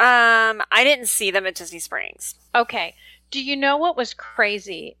Springs? I didn't see them at Disney Springs. Okay. Do you know what was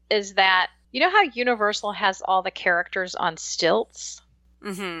crazy is that, how Universal has all the characters on stilts?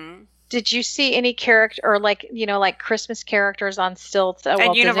 Mm-hmm. Did you see any character or like Christmas characters on stilts at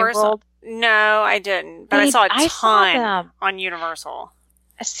Walt Universal? Disney World? No, I didn't. But I saw a ton on Universal.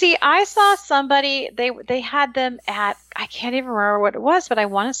 See, I saw somebody, they had them at, I can't even remember what it was, but I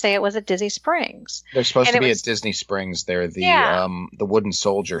want to say it was at Disney Springs. They're supposed to be at Disney Springs. They're the wooden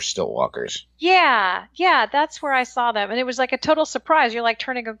soldier stilt walkers. Yeah, that's where I saw them. And it was like a total surprise. You're like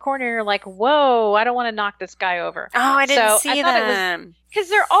turning a corner, you're like, whoa, I don't want to knock this guy over. Oh, I didn't see them. Because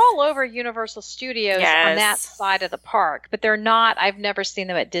they're all over Universal Studios on that side of the park, but they're not, I've never seen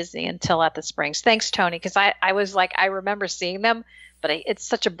them at Disney until at the Springs. Thanks, Tony, because I was like, I remember seeing them, but it's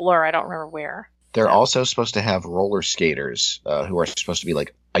such a blur, I don't remember where. They're also supposed to have roller skaters who are supposed to be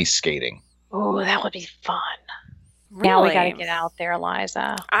like ice skating. Oh, that would be fun. Really? Now we got to get out there,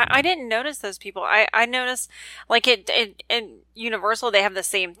 Liza. I didn't notice those people. I noticed, like, in Universal, they have the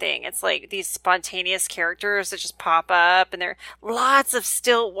same thing. It's like these spontaneous characters that just pop up, and there are lots of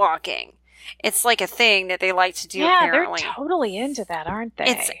stilt walking. It's like a thing that they like to do, apparently. They're totally into that, aren't they?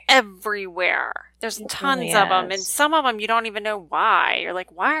 It's everywhere. There's tons of them, and some of them you don't even know why. You're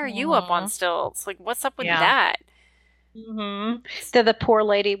like, why are you up on stilts? Like, what's up with that? Mm-hmm. The poor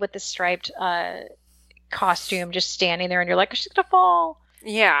lady with the striped costume just standing there, and you're like, she's gonna fall.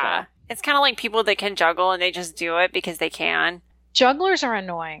 Yeah. It's kind of like people that can juggle and they just do it because they can. Jugglers are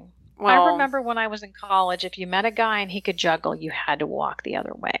annoying. Well, I remember when I was in college, if you met a guy and he could juggle, you had to walk the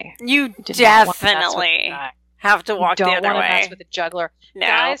other way. You definitely have to walk the other way. You don't want to mess with a juggler. No.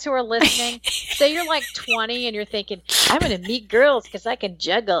 Guys who are listening, say you're like 20 and you're thinking, I'm going to meet girls because I can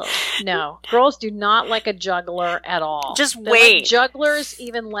juggle. No, girls do not like a juggler at all. Just They're wait. Like jugglers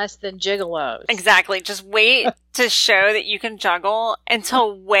even less than gigolos. Exactly. Just wait to show that you can juggle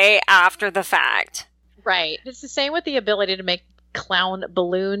until way after the fact. Right. It's the same with the ability to make clown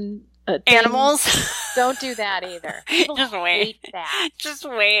balloon animals. Don't do that either. People Just wait. hate that. Just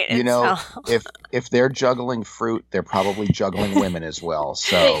wait. You know, if they're juggling fruit, they're probably juggling women as well.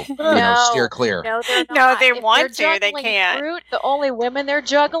 So steer clear. No, they're not. No, they if want they're to. They juggling can't. Fruit, the only women they're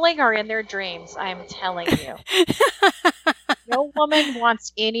juggling are in their dreams. I'm telling you. No woman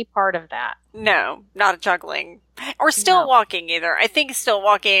wants any part of that. No, not juggling. Or still walking either. I think still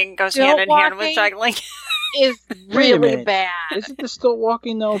walking goes hand in hand with juggling. Is really bad. Isn't the still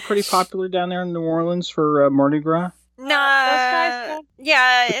walking though pretty popular down there in New Orleans for Mardi Gras? No,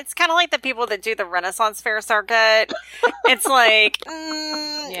 yeah, it's kind of like the people that do the Renaissance Fair circuit. It's like,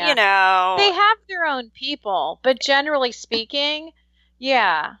 you know, they have their own people, but generally speaking,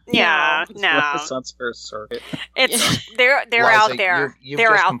 no. Renaissance Fair circuit. It's they're Liza, out there. You've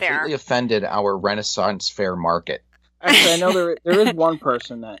they're just out completely there. offended our Renaissance Fair market. Actually, I know there is one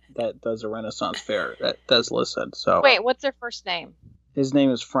person that does a Renaissance Fair that does listen. So wait, what's their first name? His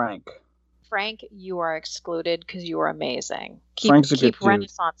name is Frank. Frank, you are excluded because you are amazing. Frank's a good dude.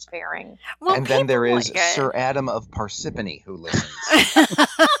 Renaissance fairing. Well, and then there is like Sir Adam of Parsippany who listens. Wait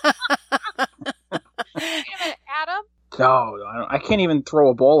a minute, Adam? No, I can't even throw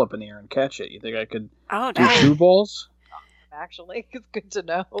a ball up in the air and catch it. You think I could do two balls? Actually, it's good to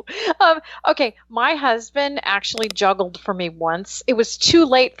know. Okay, my husband actually juggled for me once. It was too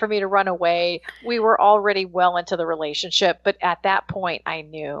late for me to run away. We were already well into the relationship, but at that point, I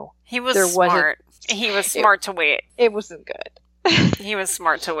knew he was smart. He was smart to wait. It wasn't good. He was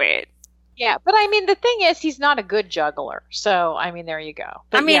smart to wait. Yeah, but I mean, the thing is, he's not a good juggler. So, I mean, there you go.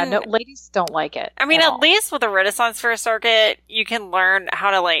 But no, ladies don't like it. I mean, at least with a Renaissance Fair circuit, you can learn how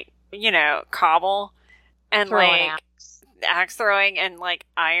to, cobble and axe throwing and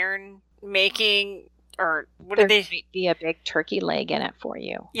iron making, or what there do they might be a big turkey leg in it for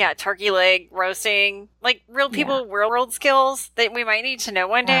you. Yeah, turkey leg roasting, real people, real world skills that we might need to know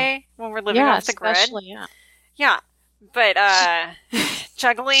one day when we're living off the grid. Yeah, but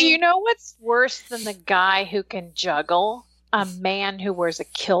juggling. Do you know what's worse than the guy who can juggle? A man who wears a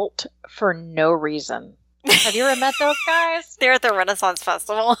kilt for no reason. Have you ever met those guys? They're at the Renaissance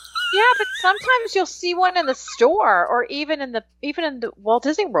Festival. Yeah, but sometimes you'll see one in the store, or even in the Walt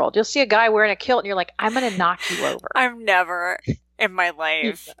Disney World. You'll see a guy wearing a kilt, and you're like, "I'm going to knock you over." I've never in my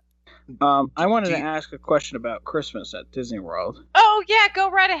life. I wanted to ask a question about Christmas at Disney World. Oh yeah, go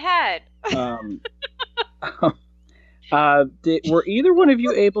right ahead. Were either one of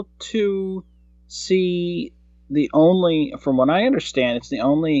you able to see from what I understand, it's the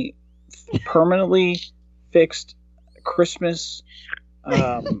only permanently fixed Christmas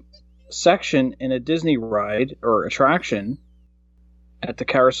section in a Disney ride or attraction at the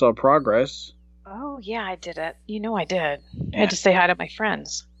Carousel of Progress? Oh yeah, I did it. You know I did. I had to say hi to my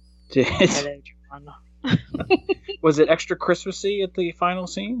friends. Was it extra Christmassy at the final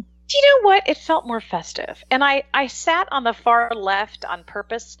scene? Do you know what? It felt more festive. And I sat on the far left on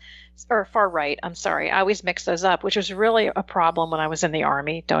purpose, or far right, I'm sorry. I always mix those up, which was really a problem when I was in the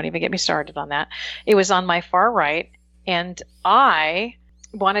Army. Don't even get me started on that. It was on my far right, and I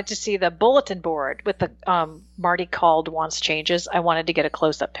wanted to see the bulletin board with the Marty Called Wants Changes. I wanted to get a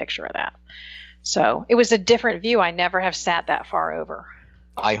close-up picture of that. So it was a different view. I never have sat that far over.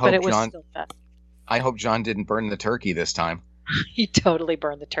 I hope John didn't burn the turkey this time. He totally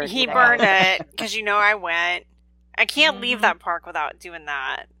burned the turkey. He burned it because I went. I can't leave that park without doing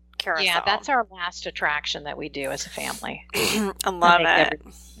that carousel. Yeah, that's our last attraction that we do as a family. I love it.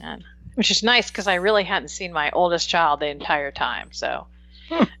 Which is nice because I really hadn't seen my oldest child the entire time, so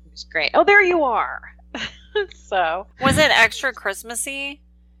it was great. Oh, there you are. So was it extra Christmassy?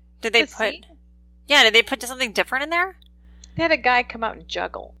 Did they put? Yeah, did they put something different in there? They had a guy come out and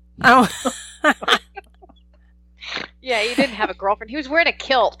juggle. Oh. Yeah, he didn't have a girlfriend. He was wearing a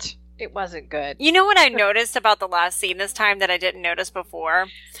kilt. It wasn't good. You know what I noticed about the last scene this time that I didn't notice before?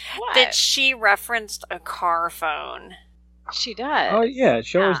 What? That she referenced a car phone. She does. Oh, yeah,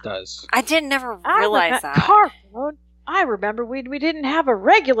 she always does. I didn't never realize that. Car phone? I remember we didn't have a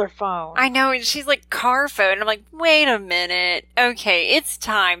regular phone. I know, and she's like, car phone. I'm like, wait a minute. Okay, it's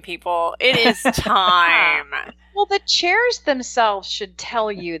time, people. It is time. Well, the chairs themselves should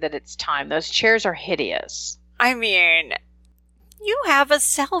tell you that it's time. Those chairs are hideous. I mean, you have a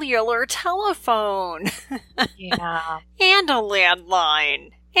cellular telephone. Yeah. And a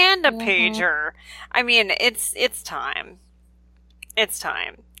landline. And a pager. I mean, it's time. It's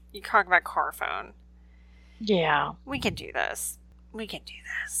time. You talk about car phone. Yeah. We can do this.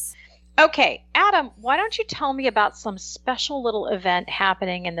 Okay, Adam, why don't you tell me about some special little event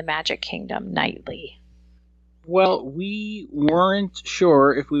happening in the Magic Kingdom nightly? Well, we weren't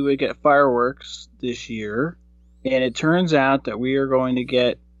sure if we would get fireworks this year, and it turns out that we are going to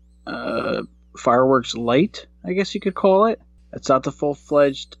get fireworks light, I guess you could call it. It's not the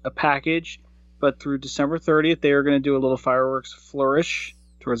full-fledged package, but through December 30th, they are going to do a little fireworks flourish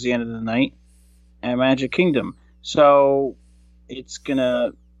towards the end of the night at Magic Kingdom. So it's going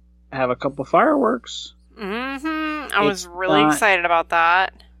to have a couple fireworks. Mm-hmm. I was really excited about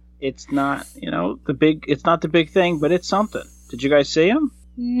that. It's not, it's not the big thing, but it's something. Did you guys see them?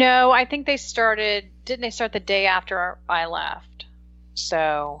 No, I think didn't they start the day after I left?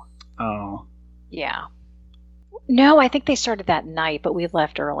 So. Oh. Yeah. No, I think they started that night, but we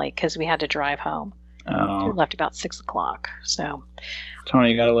left early because we had to drive home. Oh. We left about 6 o'clock. So.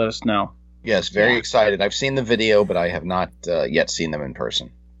 Tony, you got to let us know. Yes, very excited. I've seen the video, but I have not yet seen them in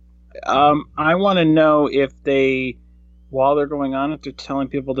person. I want to know if they, while they're going on, if they're telling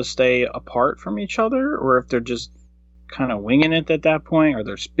people to stay apart from each other, or if they're just kind of winging it at that point. Are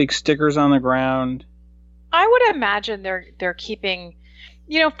there big stickers on the ground? I would imagine they're keeping,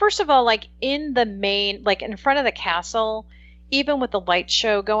 first of all, like in the main, like in front of the castle, even with the light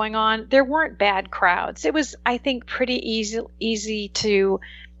show going on, there weren't bad crowds. It was, I think, pretty easy to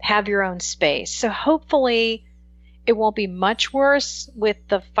have your own space. So hopefully it won't be much worse with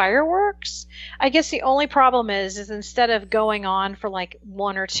the fireworks. I guess the only problem is instead of going on for like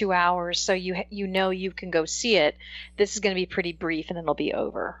 1 or 2 hours, so you can go see it, this is going to be pretty brief and then it'll be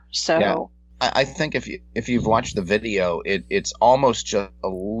over. So yeah. I think if you've watched the video, it's almost just a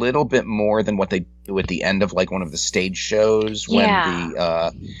little bit more than what they do at the end of like one of the stage shows when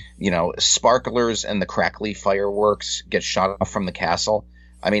the sparklers and the crackly fireworks get shot off from the castle.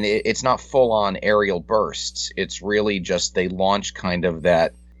 I mean, it's not full-on aerial bursts. It's really just they launch kind of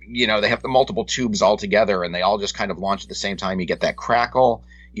that, they have the multiple tubes all together, and they all just kind of launch at the same time. You get that crackle,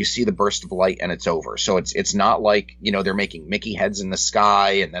 you see the burst of light, and it's over. So it's not like, they're making Mickey heads in the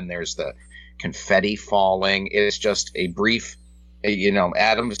sky, and then there's the confetti falling. It's just a brief,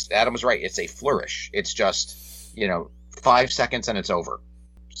 Adam's right. It's a flourish. It's just, 5 seconds, and it's over.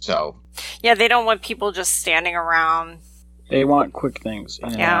 So. Yeah, they don't want people just standing around. They want quick things.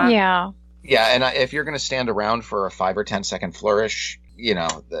 Yeah. Yeah. Yeah, and if you're going to stand around for a 5 or 10 second flourish,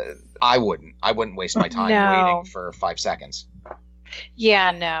 I wouldn't waste my time waiting for 5 seconds.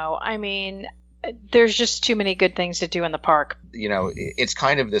 Yeah, no. I mean, there's just too many good things to do in the park. It's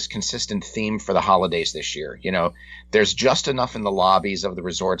kind of this consistent theme for the holidays this year. There's just enough in the lobbies of the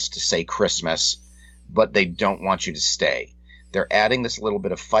resorts to say Christmas, but they don't want you to stay. They're adding this little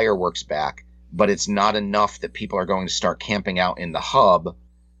bit of fireworks back, but it's not enough that people are going to start camping out in the hub,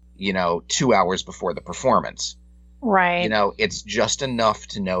 2 hours before the performance. Right. It's just enough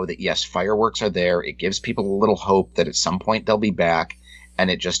to know that, yes, fireworks are there. It gives people a little hope that at some point they'll be back,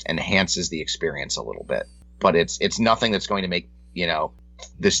 and it just enhances the experience a little bit. But it's nothing that's going to make,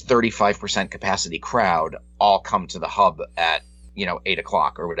 this 35% capacity crowd all come to the hub at, 8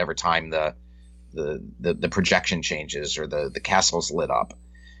 o'clock or whatever time the projection changes or the castle's lit up.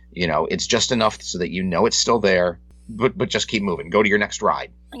 It's just enough so that it's still there, but just keep moving. Go to your next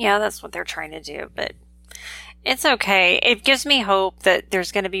ride. Yeah, that's what they're trying to do, but it's okay. It gives me hope that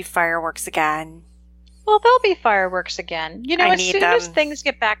there's going to be fireworks again. Well, there'll be fireworks again. As soon them. as things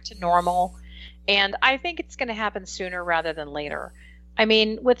get back to normal, and I think it's going to happen sooner rather than later. I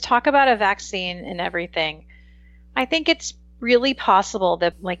mean, with talk about a vaccine and everything, I think it's really possible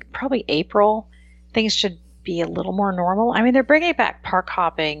that, like, probably April, things should be a little more normal. I mean, they're bringing back park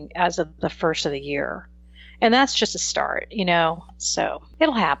hopping as of the first of the year, and that's just a start, so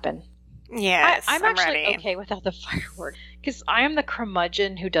it'll happen. Yes, I'm actually ready. okay without the fireworks because I am the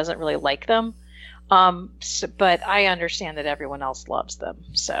curmudgeon who doesn't really like them. But I understand that everyone else loves them,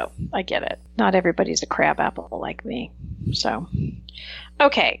 so I get it. Not everybody's a crab apple like me. So,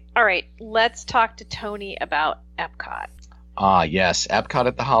 okay, all right, let's talk to Tony about Epcot. Ah, yes, Epcot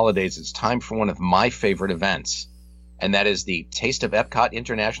at the holidays. It's time for one of my favorite events, and that is the Taste of Epcot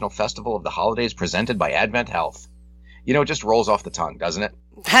International Festival of the Holidays presented by Advent Health. It just rolls off the tongue, doesn't it?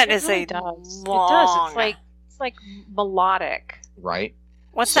 That is It really a does. long... It does. It's like melodic. Right.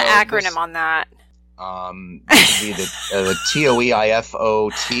 What's the acronym on that? This would be the TOEIFOTHPBA.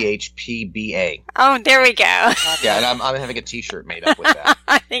 Oh, there we go. Yeah, and I'm having a T-shirt made up with that.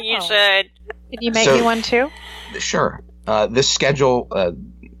 I think you should. Can you make me one too? Sure. This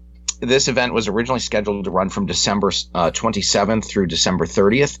event was originally scheduled to run from December 27th through December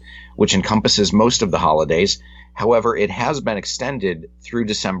 30th, which encompasses most of the holidays. However, it has been extended through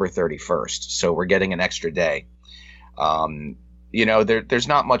December 31st, so we're getting an extra day. There's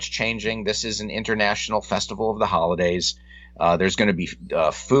not much changing. This is an international festival of the holidays. There's going to be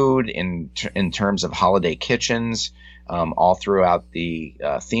food in terms of holiday kitchens all throughout the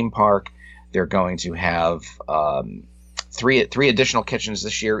theme park. They're going to have three additional kitchens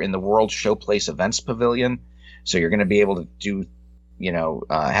this year in the World Showplace Events Pavilion. So you're going to be able to do,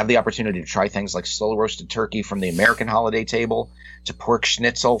 have the opportunity to try things like slow roasted turkey from the American holiday table, to pork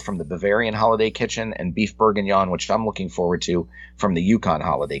schnitzel from the Bavarian holiday kitchen, and beef bourguignon, which I'm looking forward to, from the Yukon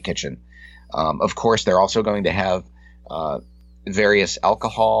holiday kitchen. Of course, they're also going to have various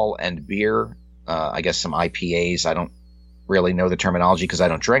alcohol and beer, I guess some IPAs. I don't really know the terminology because I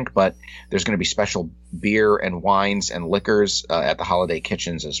don't drink, but there's going to be special beer and wines and liquors at the holiday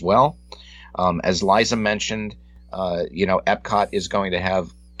kitchens as well. As Liza mentioned, Epcot is going to have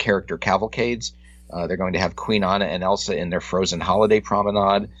character cavalcades. They're going to have Queen Anna and Elsa in their Frozen Holiday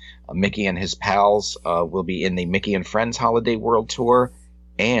Promenade. Mickey and his pals will be in the Mickey and Friends Holiday World Tour.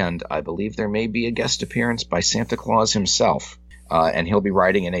 And I believe there may be a guest appearance by Santa Claus himself. And he'll be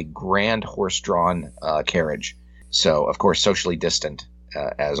riding in a grand horse-drawn carriage. So, of course, socially distant,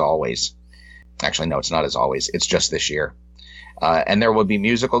 as always. Actually, no, it's not as always. It's just this year. And there will be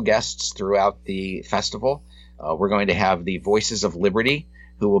musical guests throughout the festival. We're going to have the Voices of Liberty,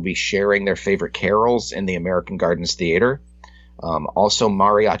 who will be sharing their favorite carols in the American Gardens Theater. Also,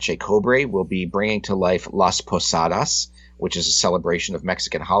 Mariachi Cobre will be bringing to life Las Posadas, which is a celebration of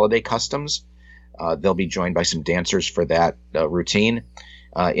Mexican holiday customs. They'll be joined by some dancers for that routine.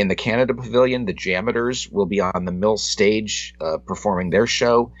 In the Canada Pavilion, the Jameters will be on the Mill stage performing their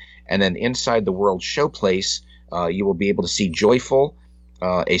show. And then inside the World Showplace, you will be able to see Joyful,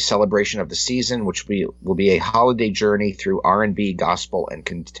 a celebration of the season, which will be a holiday journey through R&B, gospel, and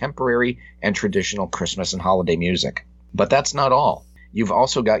contemporary and traditional Christmas and holiday music. But that's not all. You've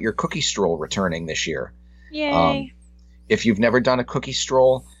also got your cookie stroll returning this year. Yay! If you've never done a cookie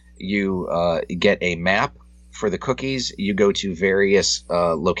stroll, you get a map for the cookies. You go to various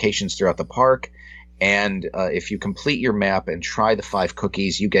locations throughout the park, and if you complete your map and try the 5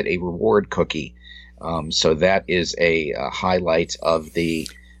 cookies, you get a reward cookie. So that is a highlight of the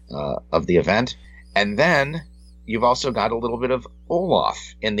event. And then you've also got a little bit of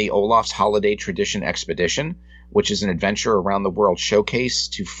Olaf in the Olaf's Holiday Tradition Expedition, which is an adventure around the World Showcase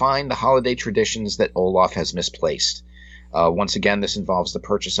to find the holiday traditions that Olaf has misplaced. Once again, this involves the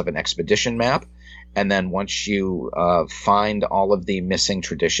purchase of an expedition map. And then once you find all of the missing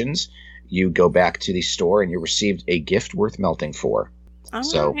traditions, you go back to the store and you received a gift worth melting for. Oh,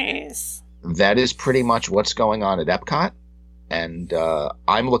 so, nice. That is pretty much what's going on at Epcot, and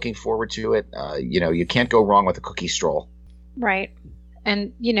I'm looking forward to it. You can't go wrong with a cookie stroll. Right.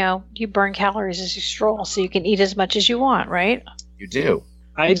 And, you burn calories as you stroll, so you can eat as much as you want, right? You do.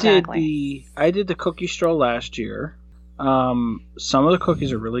 I did the cookie stroll last year. Some of the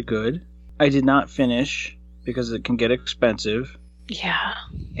cookies are really good. I did not finish because it can get expensive. Yeah.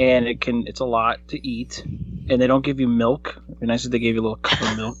 And it's a lot to eat. And they don't give you milk. It'd be nice if they gave you a little cup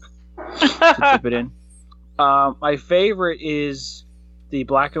of milk to dip it in. My favorite is the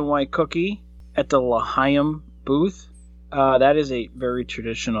black and white cookie at the L'Chaim booth. That is a very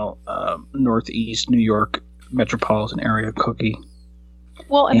traditional Northeast New York metropolitan area cookie.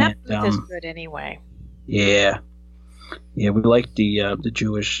 Well, and that booth is good anyway. Yeah. Yeah, we like the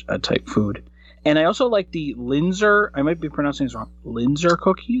Jewish type food. And I also like the Linzer, I might be pronouncing this wrong, Linzer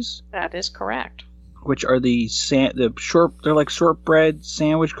cookies. That is correct. Which are they're like shortbread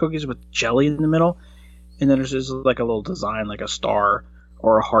sandwich cookies with jelly in the middle. And then there's just like a little design, like a star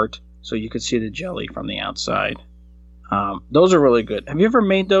or a heart, so you could see the jelly from the outside. Those are really good. Have you ever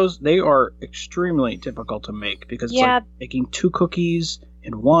made those? They are extremely difficult to make because it's like making 2 cookies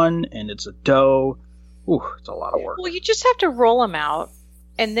in one, and it's a dough. Ooh, it's a lot of work. Well, you just have to roll them out,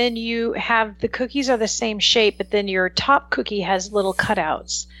 and then you have the cookies are the same shape, but then your top cookie has little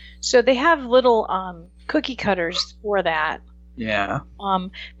cutouts. So they have little cookie cutters for that. Yeah.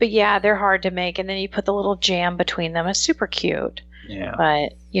 But yeah, they're hard to make, and then you put the little jam between them. It's super cute. Yeah.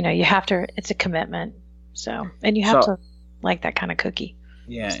 But you have to. It's a commitment. So, and you have to like that kind of cookie.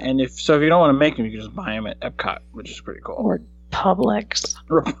 Yeah, so. And if you don't want to make them, you can just buy them at Epcot, which is pretty cool. Publix.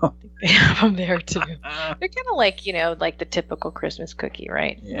 They have them there too. They're kind of like, like the typical Christmas cookie,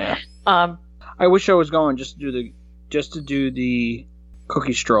 right? Yeah. I wish I was going just to do the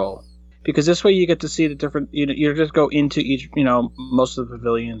cookie stroll, because this way you get to see the different. You just go into each, most of the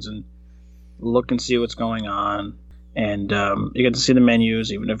pavilions and look and see what's going on, and you get to see the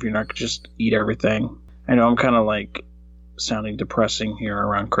menus, even if you're not just eat everything. I know I'm kind of like sounding depressing here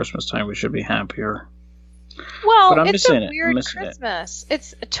around Christmas time. We should be happier. Well, but it's a weird Christmas.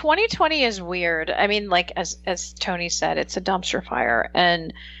 It's 2020 is weird. I mean, like as Tony said, it's a dumpster fire,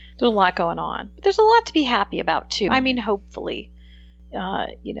 and there's a lot going on. But there's a lot to be happy about too. I mean, hopefully,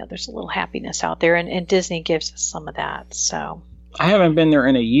 there's a little happiness out there, and Disney gives us some of that. So I haven't been there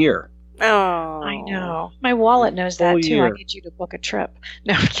in a year. Oh, I know. My wallet knows that too. Year. I need you to book a trip.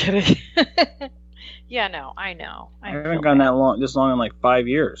 No, I'm kidding. Yeah, no, I know. I haven't gone this long in like 5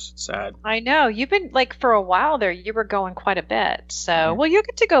 years. It's sad. I know. You've been like for a while there. You were going quite a bit. So, well, you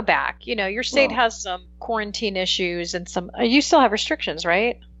get to go back. Your state has some quarantine issues and some. You still have restrictions,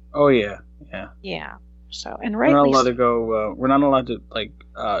 right? Oh yeah. Yeah. So we're not allowed to go. We're not allowed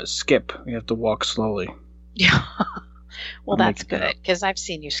to skip. We have to walk slowly. Yeah. Well, that's good because I've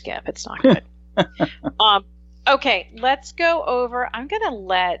seen you skip. It's not good. Okay, let's go over. I'm gonna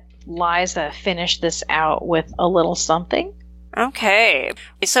let Liza finish this out with a little something. Okay.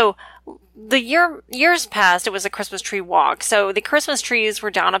 So the years past, it was a Christmas tree walk. So the Christmas trees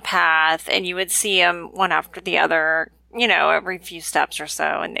were down a path, and you would see them one after the other, every few steps or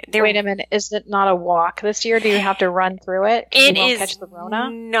so. And wait a minute, is it not a walk this year? Do you have to run through it? It is catch the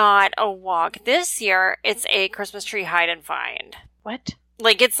Rona? Not a walk. This year, it's a Christmas tree hide and find. What?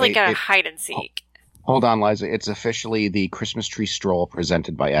 Like it's like a hide and seek. Hold on, Liza. It's officially the Christmas tree stroll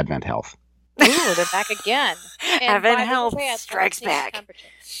presented by Advent Health. Ooh, they're back again. Advent Health strikes back.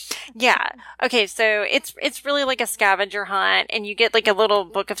 Yeah. Okay, so it's really like a scavenger hunt, and you get like a little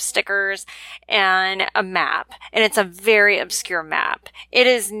book of stickers and a map, and it's a very obscure map. It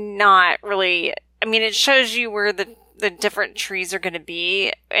is not really. I mean, it shows you where the different trees are going to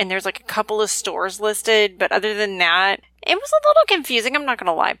be, and there's like a couple of stores listed, but other than that, it was a little confusing. I'm not going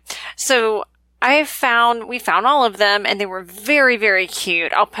to lie. So we found all of them, and they were very, very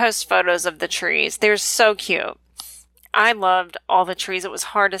cute. I'll post photos of the trees. They're so cute. I loved all the trees. It was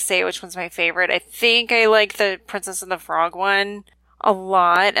hard to say which one's my favorite. I think I like the Princess and the Frog one a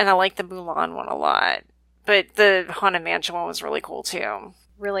lot, and I like the Mulan one a lot. But the Haunted Mansion one was really cool too.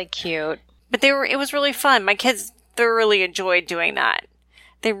 Really cute. But it was really fun. My kids thoroughly enjoyed doing that.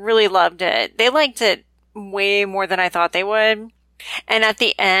 They really loved it. They liked it way more than I thought they would. And at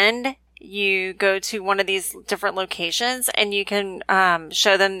the end, you go to one of these different locations, and you can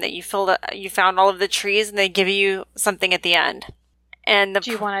show them that you found all of the trees, and they give you something at the end. And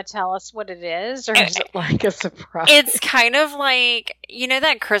do you want to tell us what it is, or is it like a surprise? It's kind of like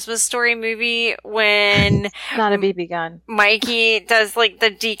that Christmas Story movie when not a BB gun. Mikey does like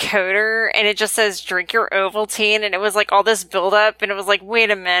the decoder, and it just says "drink your Ovaltine," and it was like all this buildup, and it was like, wait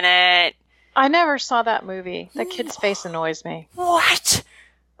a minute. I never saw that movie. That kid's face annoys me. What?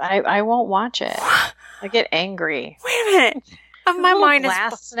 I won't watch it. I get angry. Wait a minute. My mind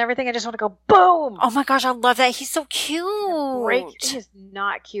is and everything. I just want to go boom. Oh my gosh, I love that. He's so cute. He is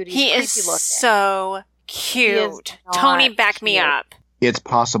not cute. He is so cute. Tony, back me up. It's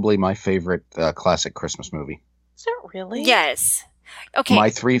possibly my favorite classic Christmas movie. Is it really? Yes. Okay. My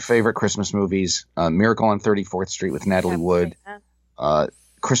 3 favorite Christmas movies: Miracle on 34th Street with Natalie Wood,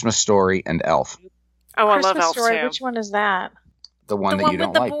 Christmas Story, and Elf. Oh, I love Elf Story. too. Which one is that? The one that you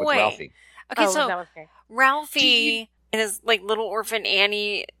don't like with Ralphie. Okay, so Ralphie in his like Little Orphan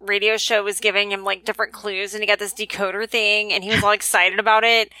Annie radio show was giving him like different clues, and he got this decoder thing, and he was all excited about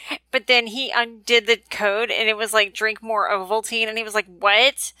it. But then he undid the code, and it was like drink more Ovaltine, and he was like,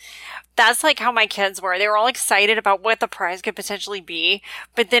 "What?" That's like how my kids were. They were all excited about what the prize could potentially be,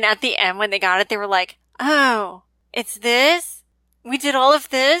 but then at the end when they got it, they were like, "Oh, it's this? We did all of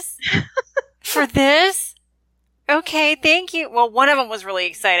this for this?" Okay, thank you. Well, one of them was really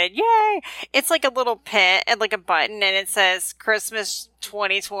excited. Yay! It's like a little pin and like a button, and it says Christmas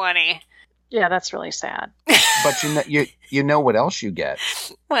 2020. Yeah, that's really sad. But you know what else you get?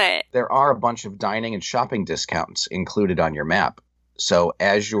 What? There are a bunch of dining and shopping discounts included on your map. So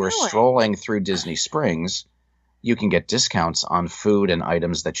as you're strolling through Disney Springs, you can get discounts on food and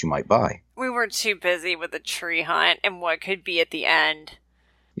items that you might buy. We were too busy with the tree hunt and what could be at the end.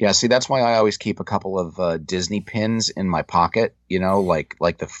 Yeah, see, that's why I always keep a couple of Disney pins in my pocket, like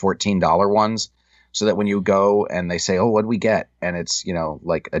the $14 ones, so that when you go and they say, "Oh, what'd we get?" and it's,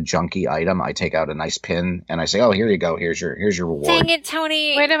 like a junky item, I take out a nice pin and I say, "Oh, here you go. Here's your reward." Dang it,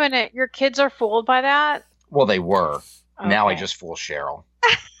 Tony. Wait a minute. Your kids are fooled by that? Well, they were. Okay. Now I just fool Cheryl.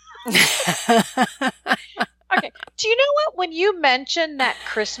 Okay. Do you know what? When you mentioned that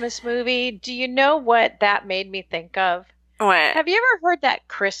Christmas movie, do you know what that made me think of? What? Have you ever heard that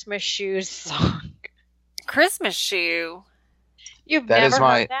Christmas Shoes song? Christmas Shoe? You've never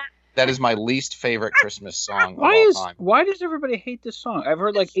heard that? That is my least favorite Christmas song Why of all time. Why does everybody hate this song? I've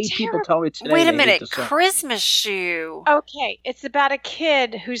heard like It's 8 people tell me today. Wait a they hate minute. this song. Christmas Shoe. Okay. It's about a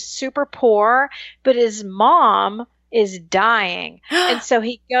kid who's super poor, but his mom is dying. And so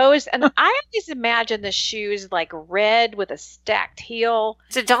he goes, and I always imagine the shoes like red with a stacked heel.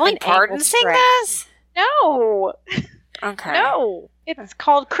 Did Dolly an Parton ankle sing strap. this? No. Okay. No, it's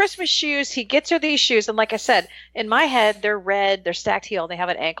called Christmas Shoes. He gets her these shoes, and like I said, in my head, they're red, they're stacked heel, and they have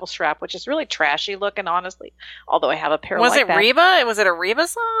an ankle strap, which is really trashy looking, honestly. Although I have a pair Was like it that. Reba? Was it a Reba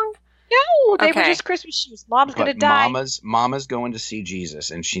song? No, they were Okay. just Christmas shoes. Mom's gonna But die, Mama's going to see Jesus,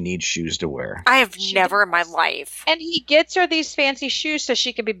 and she needs shoes to wear. I have She never in my does. life. and he gets her these fancy shoes so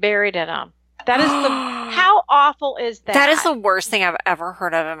she can be buried in them. That is the how awful is that? That is the worst thing I've ever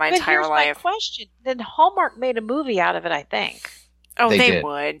heard of in my But entire here's life. my question. Then Hallmark made a movie out of it, I think. Oh, They they did.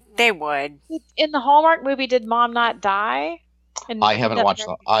 would. They would. In the Hallmark movie, did Mom not die? And I haven't that- watched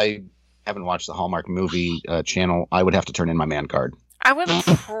the Hallmark movie channel. I would have to turn in my man card. I would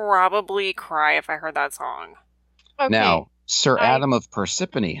probably cry if I heard that song. Okay. Now, Sir I- Adam of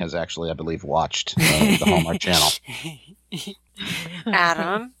Persephone has actually, I believe, watched the Hallmark channel.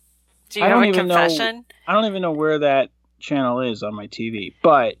 Adam, do you I have don't a even know- confession? I don't even know where that channel is on my TV.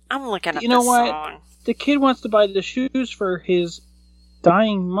 But I'm looking at You know this what? song. the kid wants to buy the shoes for his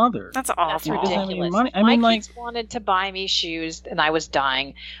dying mother. That's That's awful. doesn't have any ridiculous. money. I My mean, like- kids wanted to buy me shoes, and I was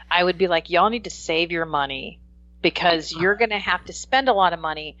dying. I would be like, "Y'all need to save your money because you're going to have to spend a lot of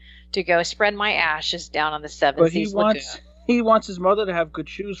money to go spread my ashes down on the Seven But he Seas wants Lagoon." he wants his mother to have good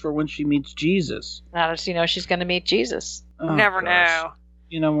shoes for when she meets Jesus. Now does he know she's going to meet Jesus? Oh, Never gosh. know.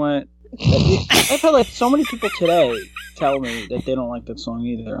 You know what? I feel like so many people today tell me that they don't like that song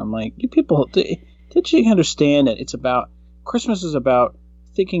either. I'm like, you people, did you understand that it's about Christmas is about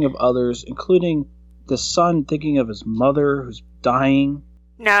thinking of others, including the son thinking of his mother who's dying.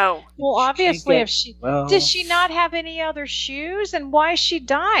 No. Well, She can't obviously, get- if she Well, does, she not have any other shoes, and why is she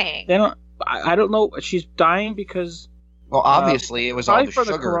dying? They don't. I don't know. She's dying because Well, obviously, it was all probably the for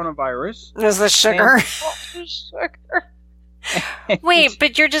the sugar. coronavirus. Is the sugar? Oh, the sugar. Wait,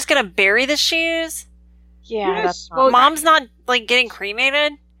 but you're just gonna bury the shoes? Yeah, Yes, that's not well, Mom's not like getting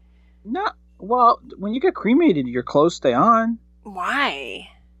cremated? No. Well, when you get cremated, your clothes stay on. Why?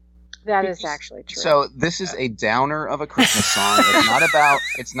 that is actually true. So this is a downer of a Christmas song.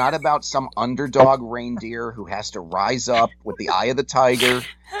 It's not about some underdog reindeer who has to rise up with the eye of the tiger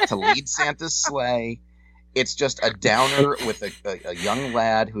to lead Santa's sleigh. It's just a downer with a young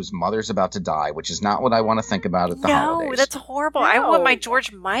lad whose mother's about to die, which is not what I want to think about at the No, holidays. that's horrible. I want my No.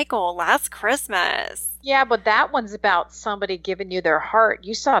 George Michael last Christmas. Yeah, but that one's about somebody giving you their heart.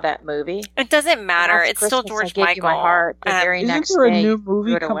 You saw that movie. It doesn't matter. Last It's still Christmas, George I gave Michael. you my heart. The And very Isn't next there a day, new threw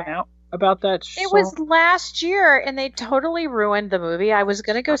movie it coming away. out about that? It was last year, and they totally ruined the movie. I was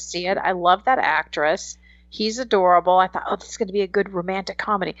going to go see it. I love that actress. He's adorable. I thought, oh, this is going to be a good romantic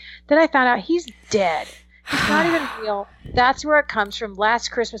comedy. Then I found out he's dead. He's not even real. That's where it comes from. Last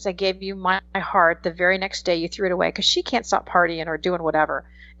Christmas, I gave you my heart. The very next day, you threw it away because she can't stop partying or doing whatever.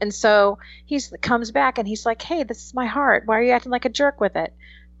 And so he comes back and he's like, hey, this is my heart. Why are you acting like a jerk with it?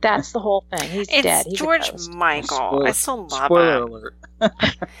 That's the whole thing. He's It's dead. He's a George ghost. Michael. I still love Spoiler him. alert.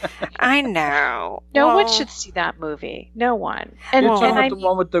 I know. No Well, one should see that movie. No one. And, You're Well- talking and I about the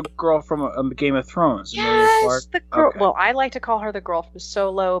one with the girl from Game of Thrones. Emilia yes, Clarke? the girl. Okay. Well, I like to call her the girl from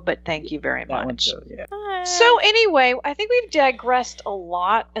Solo, but thank you very That one much. too, yeah. So anyway, I think we've digressed a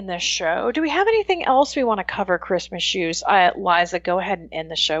lot in this show. Do we have anything else we want to cover? Christmas shoes, Liza. Go ahead and end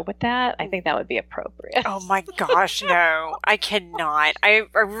the show with that. I think that would be appropriate. Oh my gosh, no. I cannot. I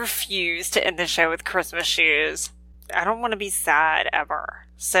refuse to end the show with Christmas shoes. I don't want to be sad ever.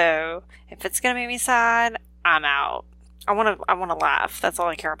 So if it's gonna make me sad, I'm out. I wanna laugh. That's all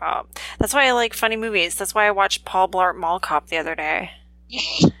I care about. That's why I like funny movies. That's why I watched Paul Blart Mall Cop the other day.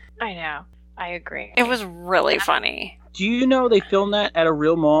 I know. I agree. It was really funny. Do you know they filmed that at a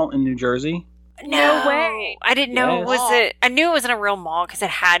real mall in New Jersey? No way. I didn't know it Yes. was it. I knew it was in a real mall because it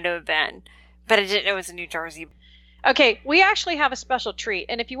had to have been, but I didn't know it was in New Jersey. Okay, we actually have a special treat,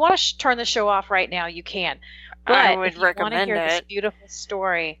 and if you want to turn the show off right now, you can. But I would if you want to recommend hear this it. beautiful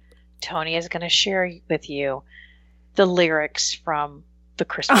story, Tony is going to share with you the lyrics from the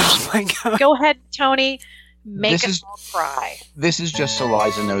Christmas. Oh my god! Go ahead, Tony. Make us all cry. This is just so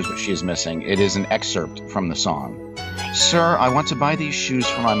Liza knows what she is missing. It is an excerpt from the song. Sir, I want to buy these shoes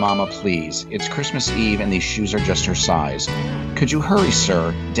for my mama, please. It's Christmas Eve and these shoes are just her size. Could you hurry,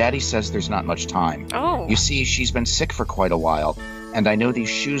 sir? Daddy says there's not much time. Oh. You see, she's been sick for quite a while, and I know these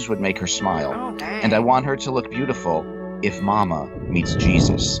shoes would make her smile. Oh, dang. And I want her to look beautiful if Mama meets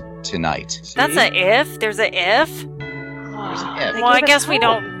Jesus tonight. See? That's a if? There's a if? There's an if. Well, I guess we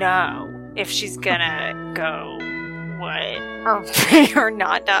don't know if she's gonna go, or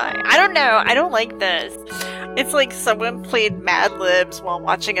not die. I don't know. I don't like this. It's like someone played Mad Libs while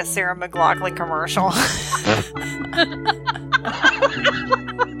watching a Sarah McLachlan commercial.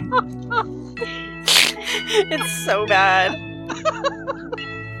 It's so bad.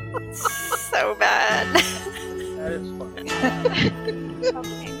 So bad. That is funny.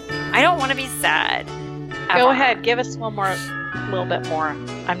 I don't want to be sad. Go ever. ahead. Give us one more, a little bit more.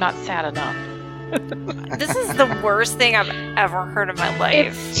 I'm not sad enough. This is the worst thing I've ever heard in my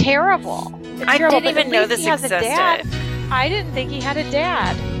life. It's terrible. I terrible, didn't but even at know least this he has a dad. existed. I didn't think he had a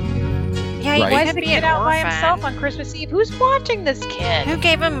dad. Yeah, he Right. Why could does he be get an out by orphan. himself on Christmas Eve? Who's watching this kid? Who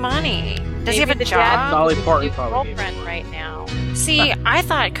gave him money? Does he have a Maybe the dad job? Dolly with his Parton new probably gave girlfriend right now. See, I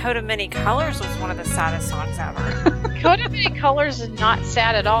thought Coat of Many Colors was one of the saddest songs ever. Coat of Many Colors is not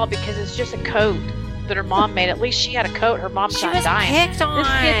sad at all because it's just a coat that her mom made. At least she had a coat. Her mom's She not was dying. picked This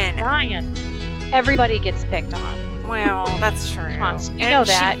kid's on. dying. Everybody gets picked on. Well, that's true. You And know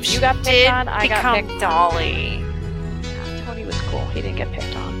that. She You got picked did on, I got become picked on. Dolly. Tony was cool. He didn't get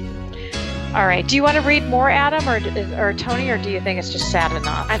picked on. All right. Do you want to read more, Adam, or Tony, or do you think it's just sad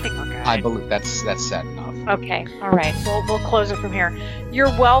enough? I think we're good. I believe that's sad enough. Okay. All right. We'll close it from here. You're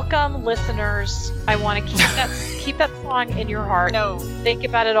welcome, listeners. I want to keep that song in your heart. No, Think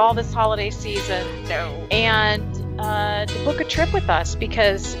about it all this holiday season, no. and to book a trip with us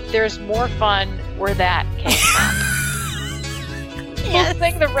because there's more fun where that came from. We'll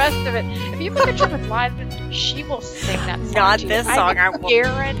sing the rest of it. If you book a trip with Liza, she will sing that song. Not to you. this song. I will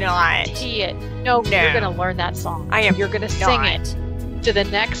guarantee not. it. No, you're going to learn that song. I am You're going to sing not. it to the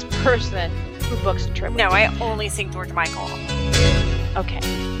next person who books a trip. No, I only sing George Michael. Okay.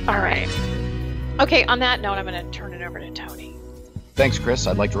 All right. Okay, on that note, I'm going to turn it over to Tony. Thanks, Chris.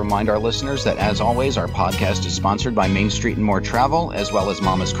 I'd like to remind our listeners that, as always, our podcast is sponsored by Main Street and More Travel, as well as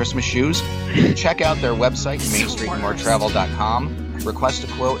Mama's Christmas Shoes. Check out their website, mainstreetandmoretravel.com. Request a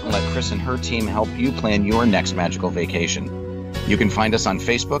quote and let Chris and her team help you plan your next magical vacation. You can find us on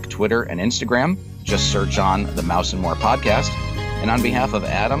Facebook, Twitter, and Instagram. Just search on the Mouse and More Podcast. And on behalf of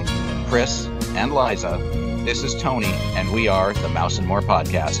Adam, Chris, and Liza, this is Tony, and we are the Mouse and More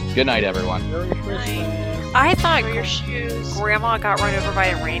Podcast. Good night, everyone. Merry Christmas. I thought Wear your shoes. Grandma Got Run Over by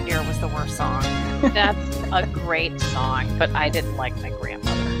a Reindeer was the worst song. That's a great song, but I didn't like my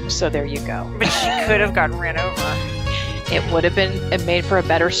grandmother. So there you go. But she could have gotten ran over. It would have been made for a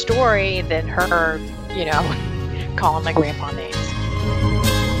better story than her, calling my grandpa names.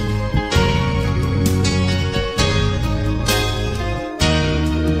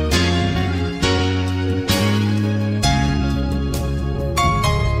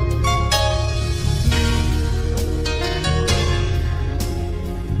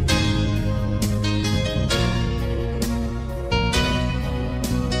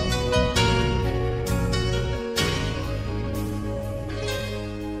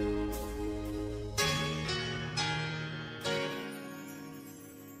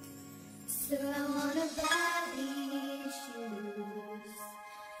 So I wanna buy these shoes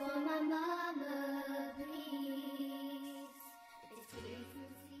for my mama, please.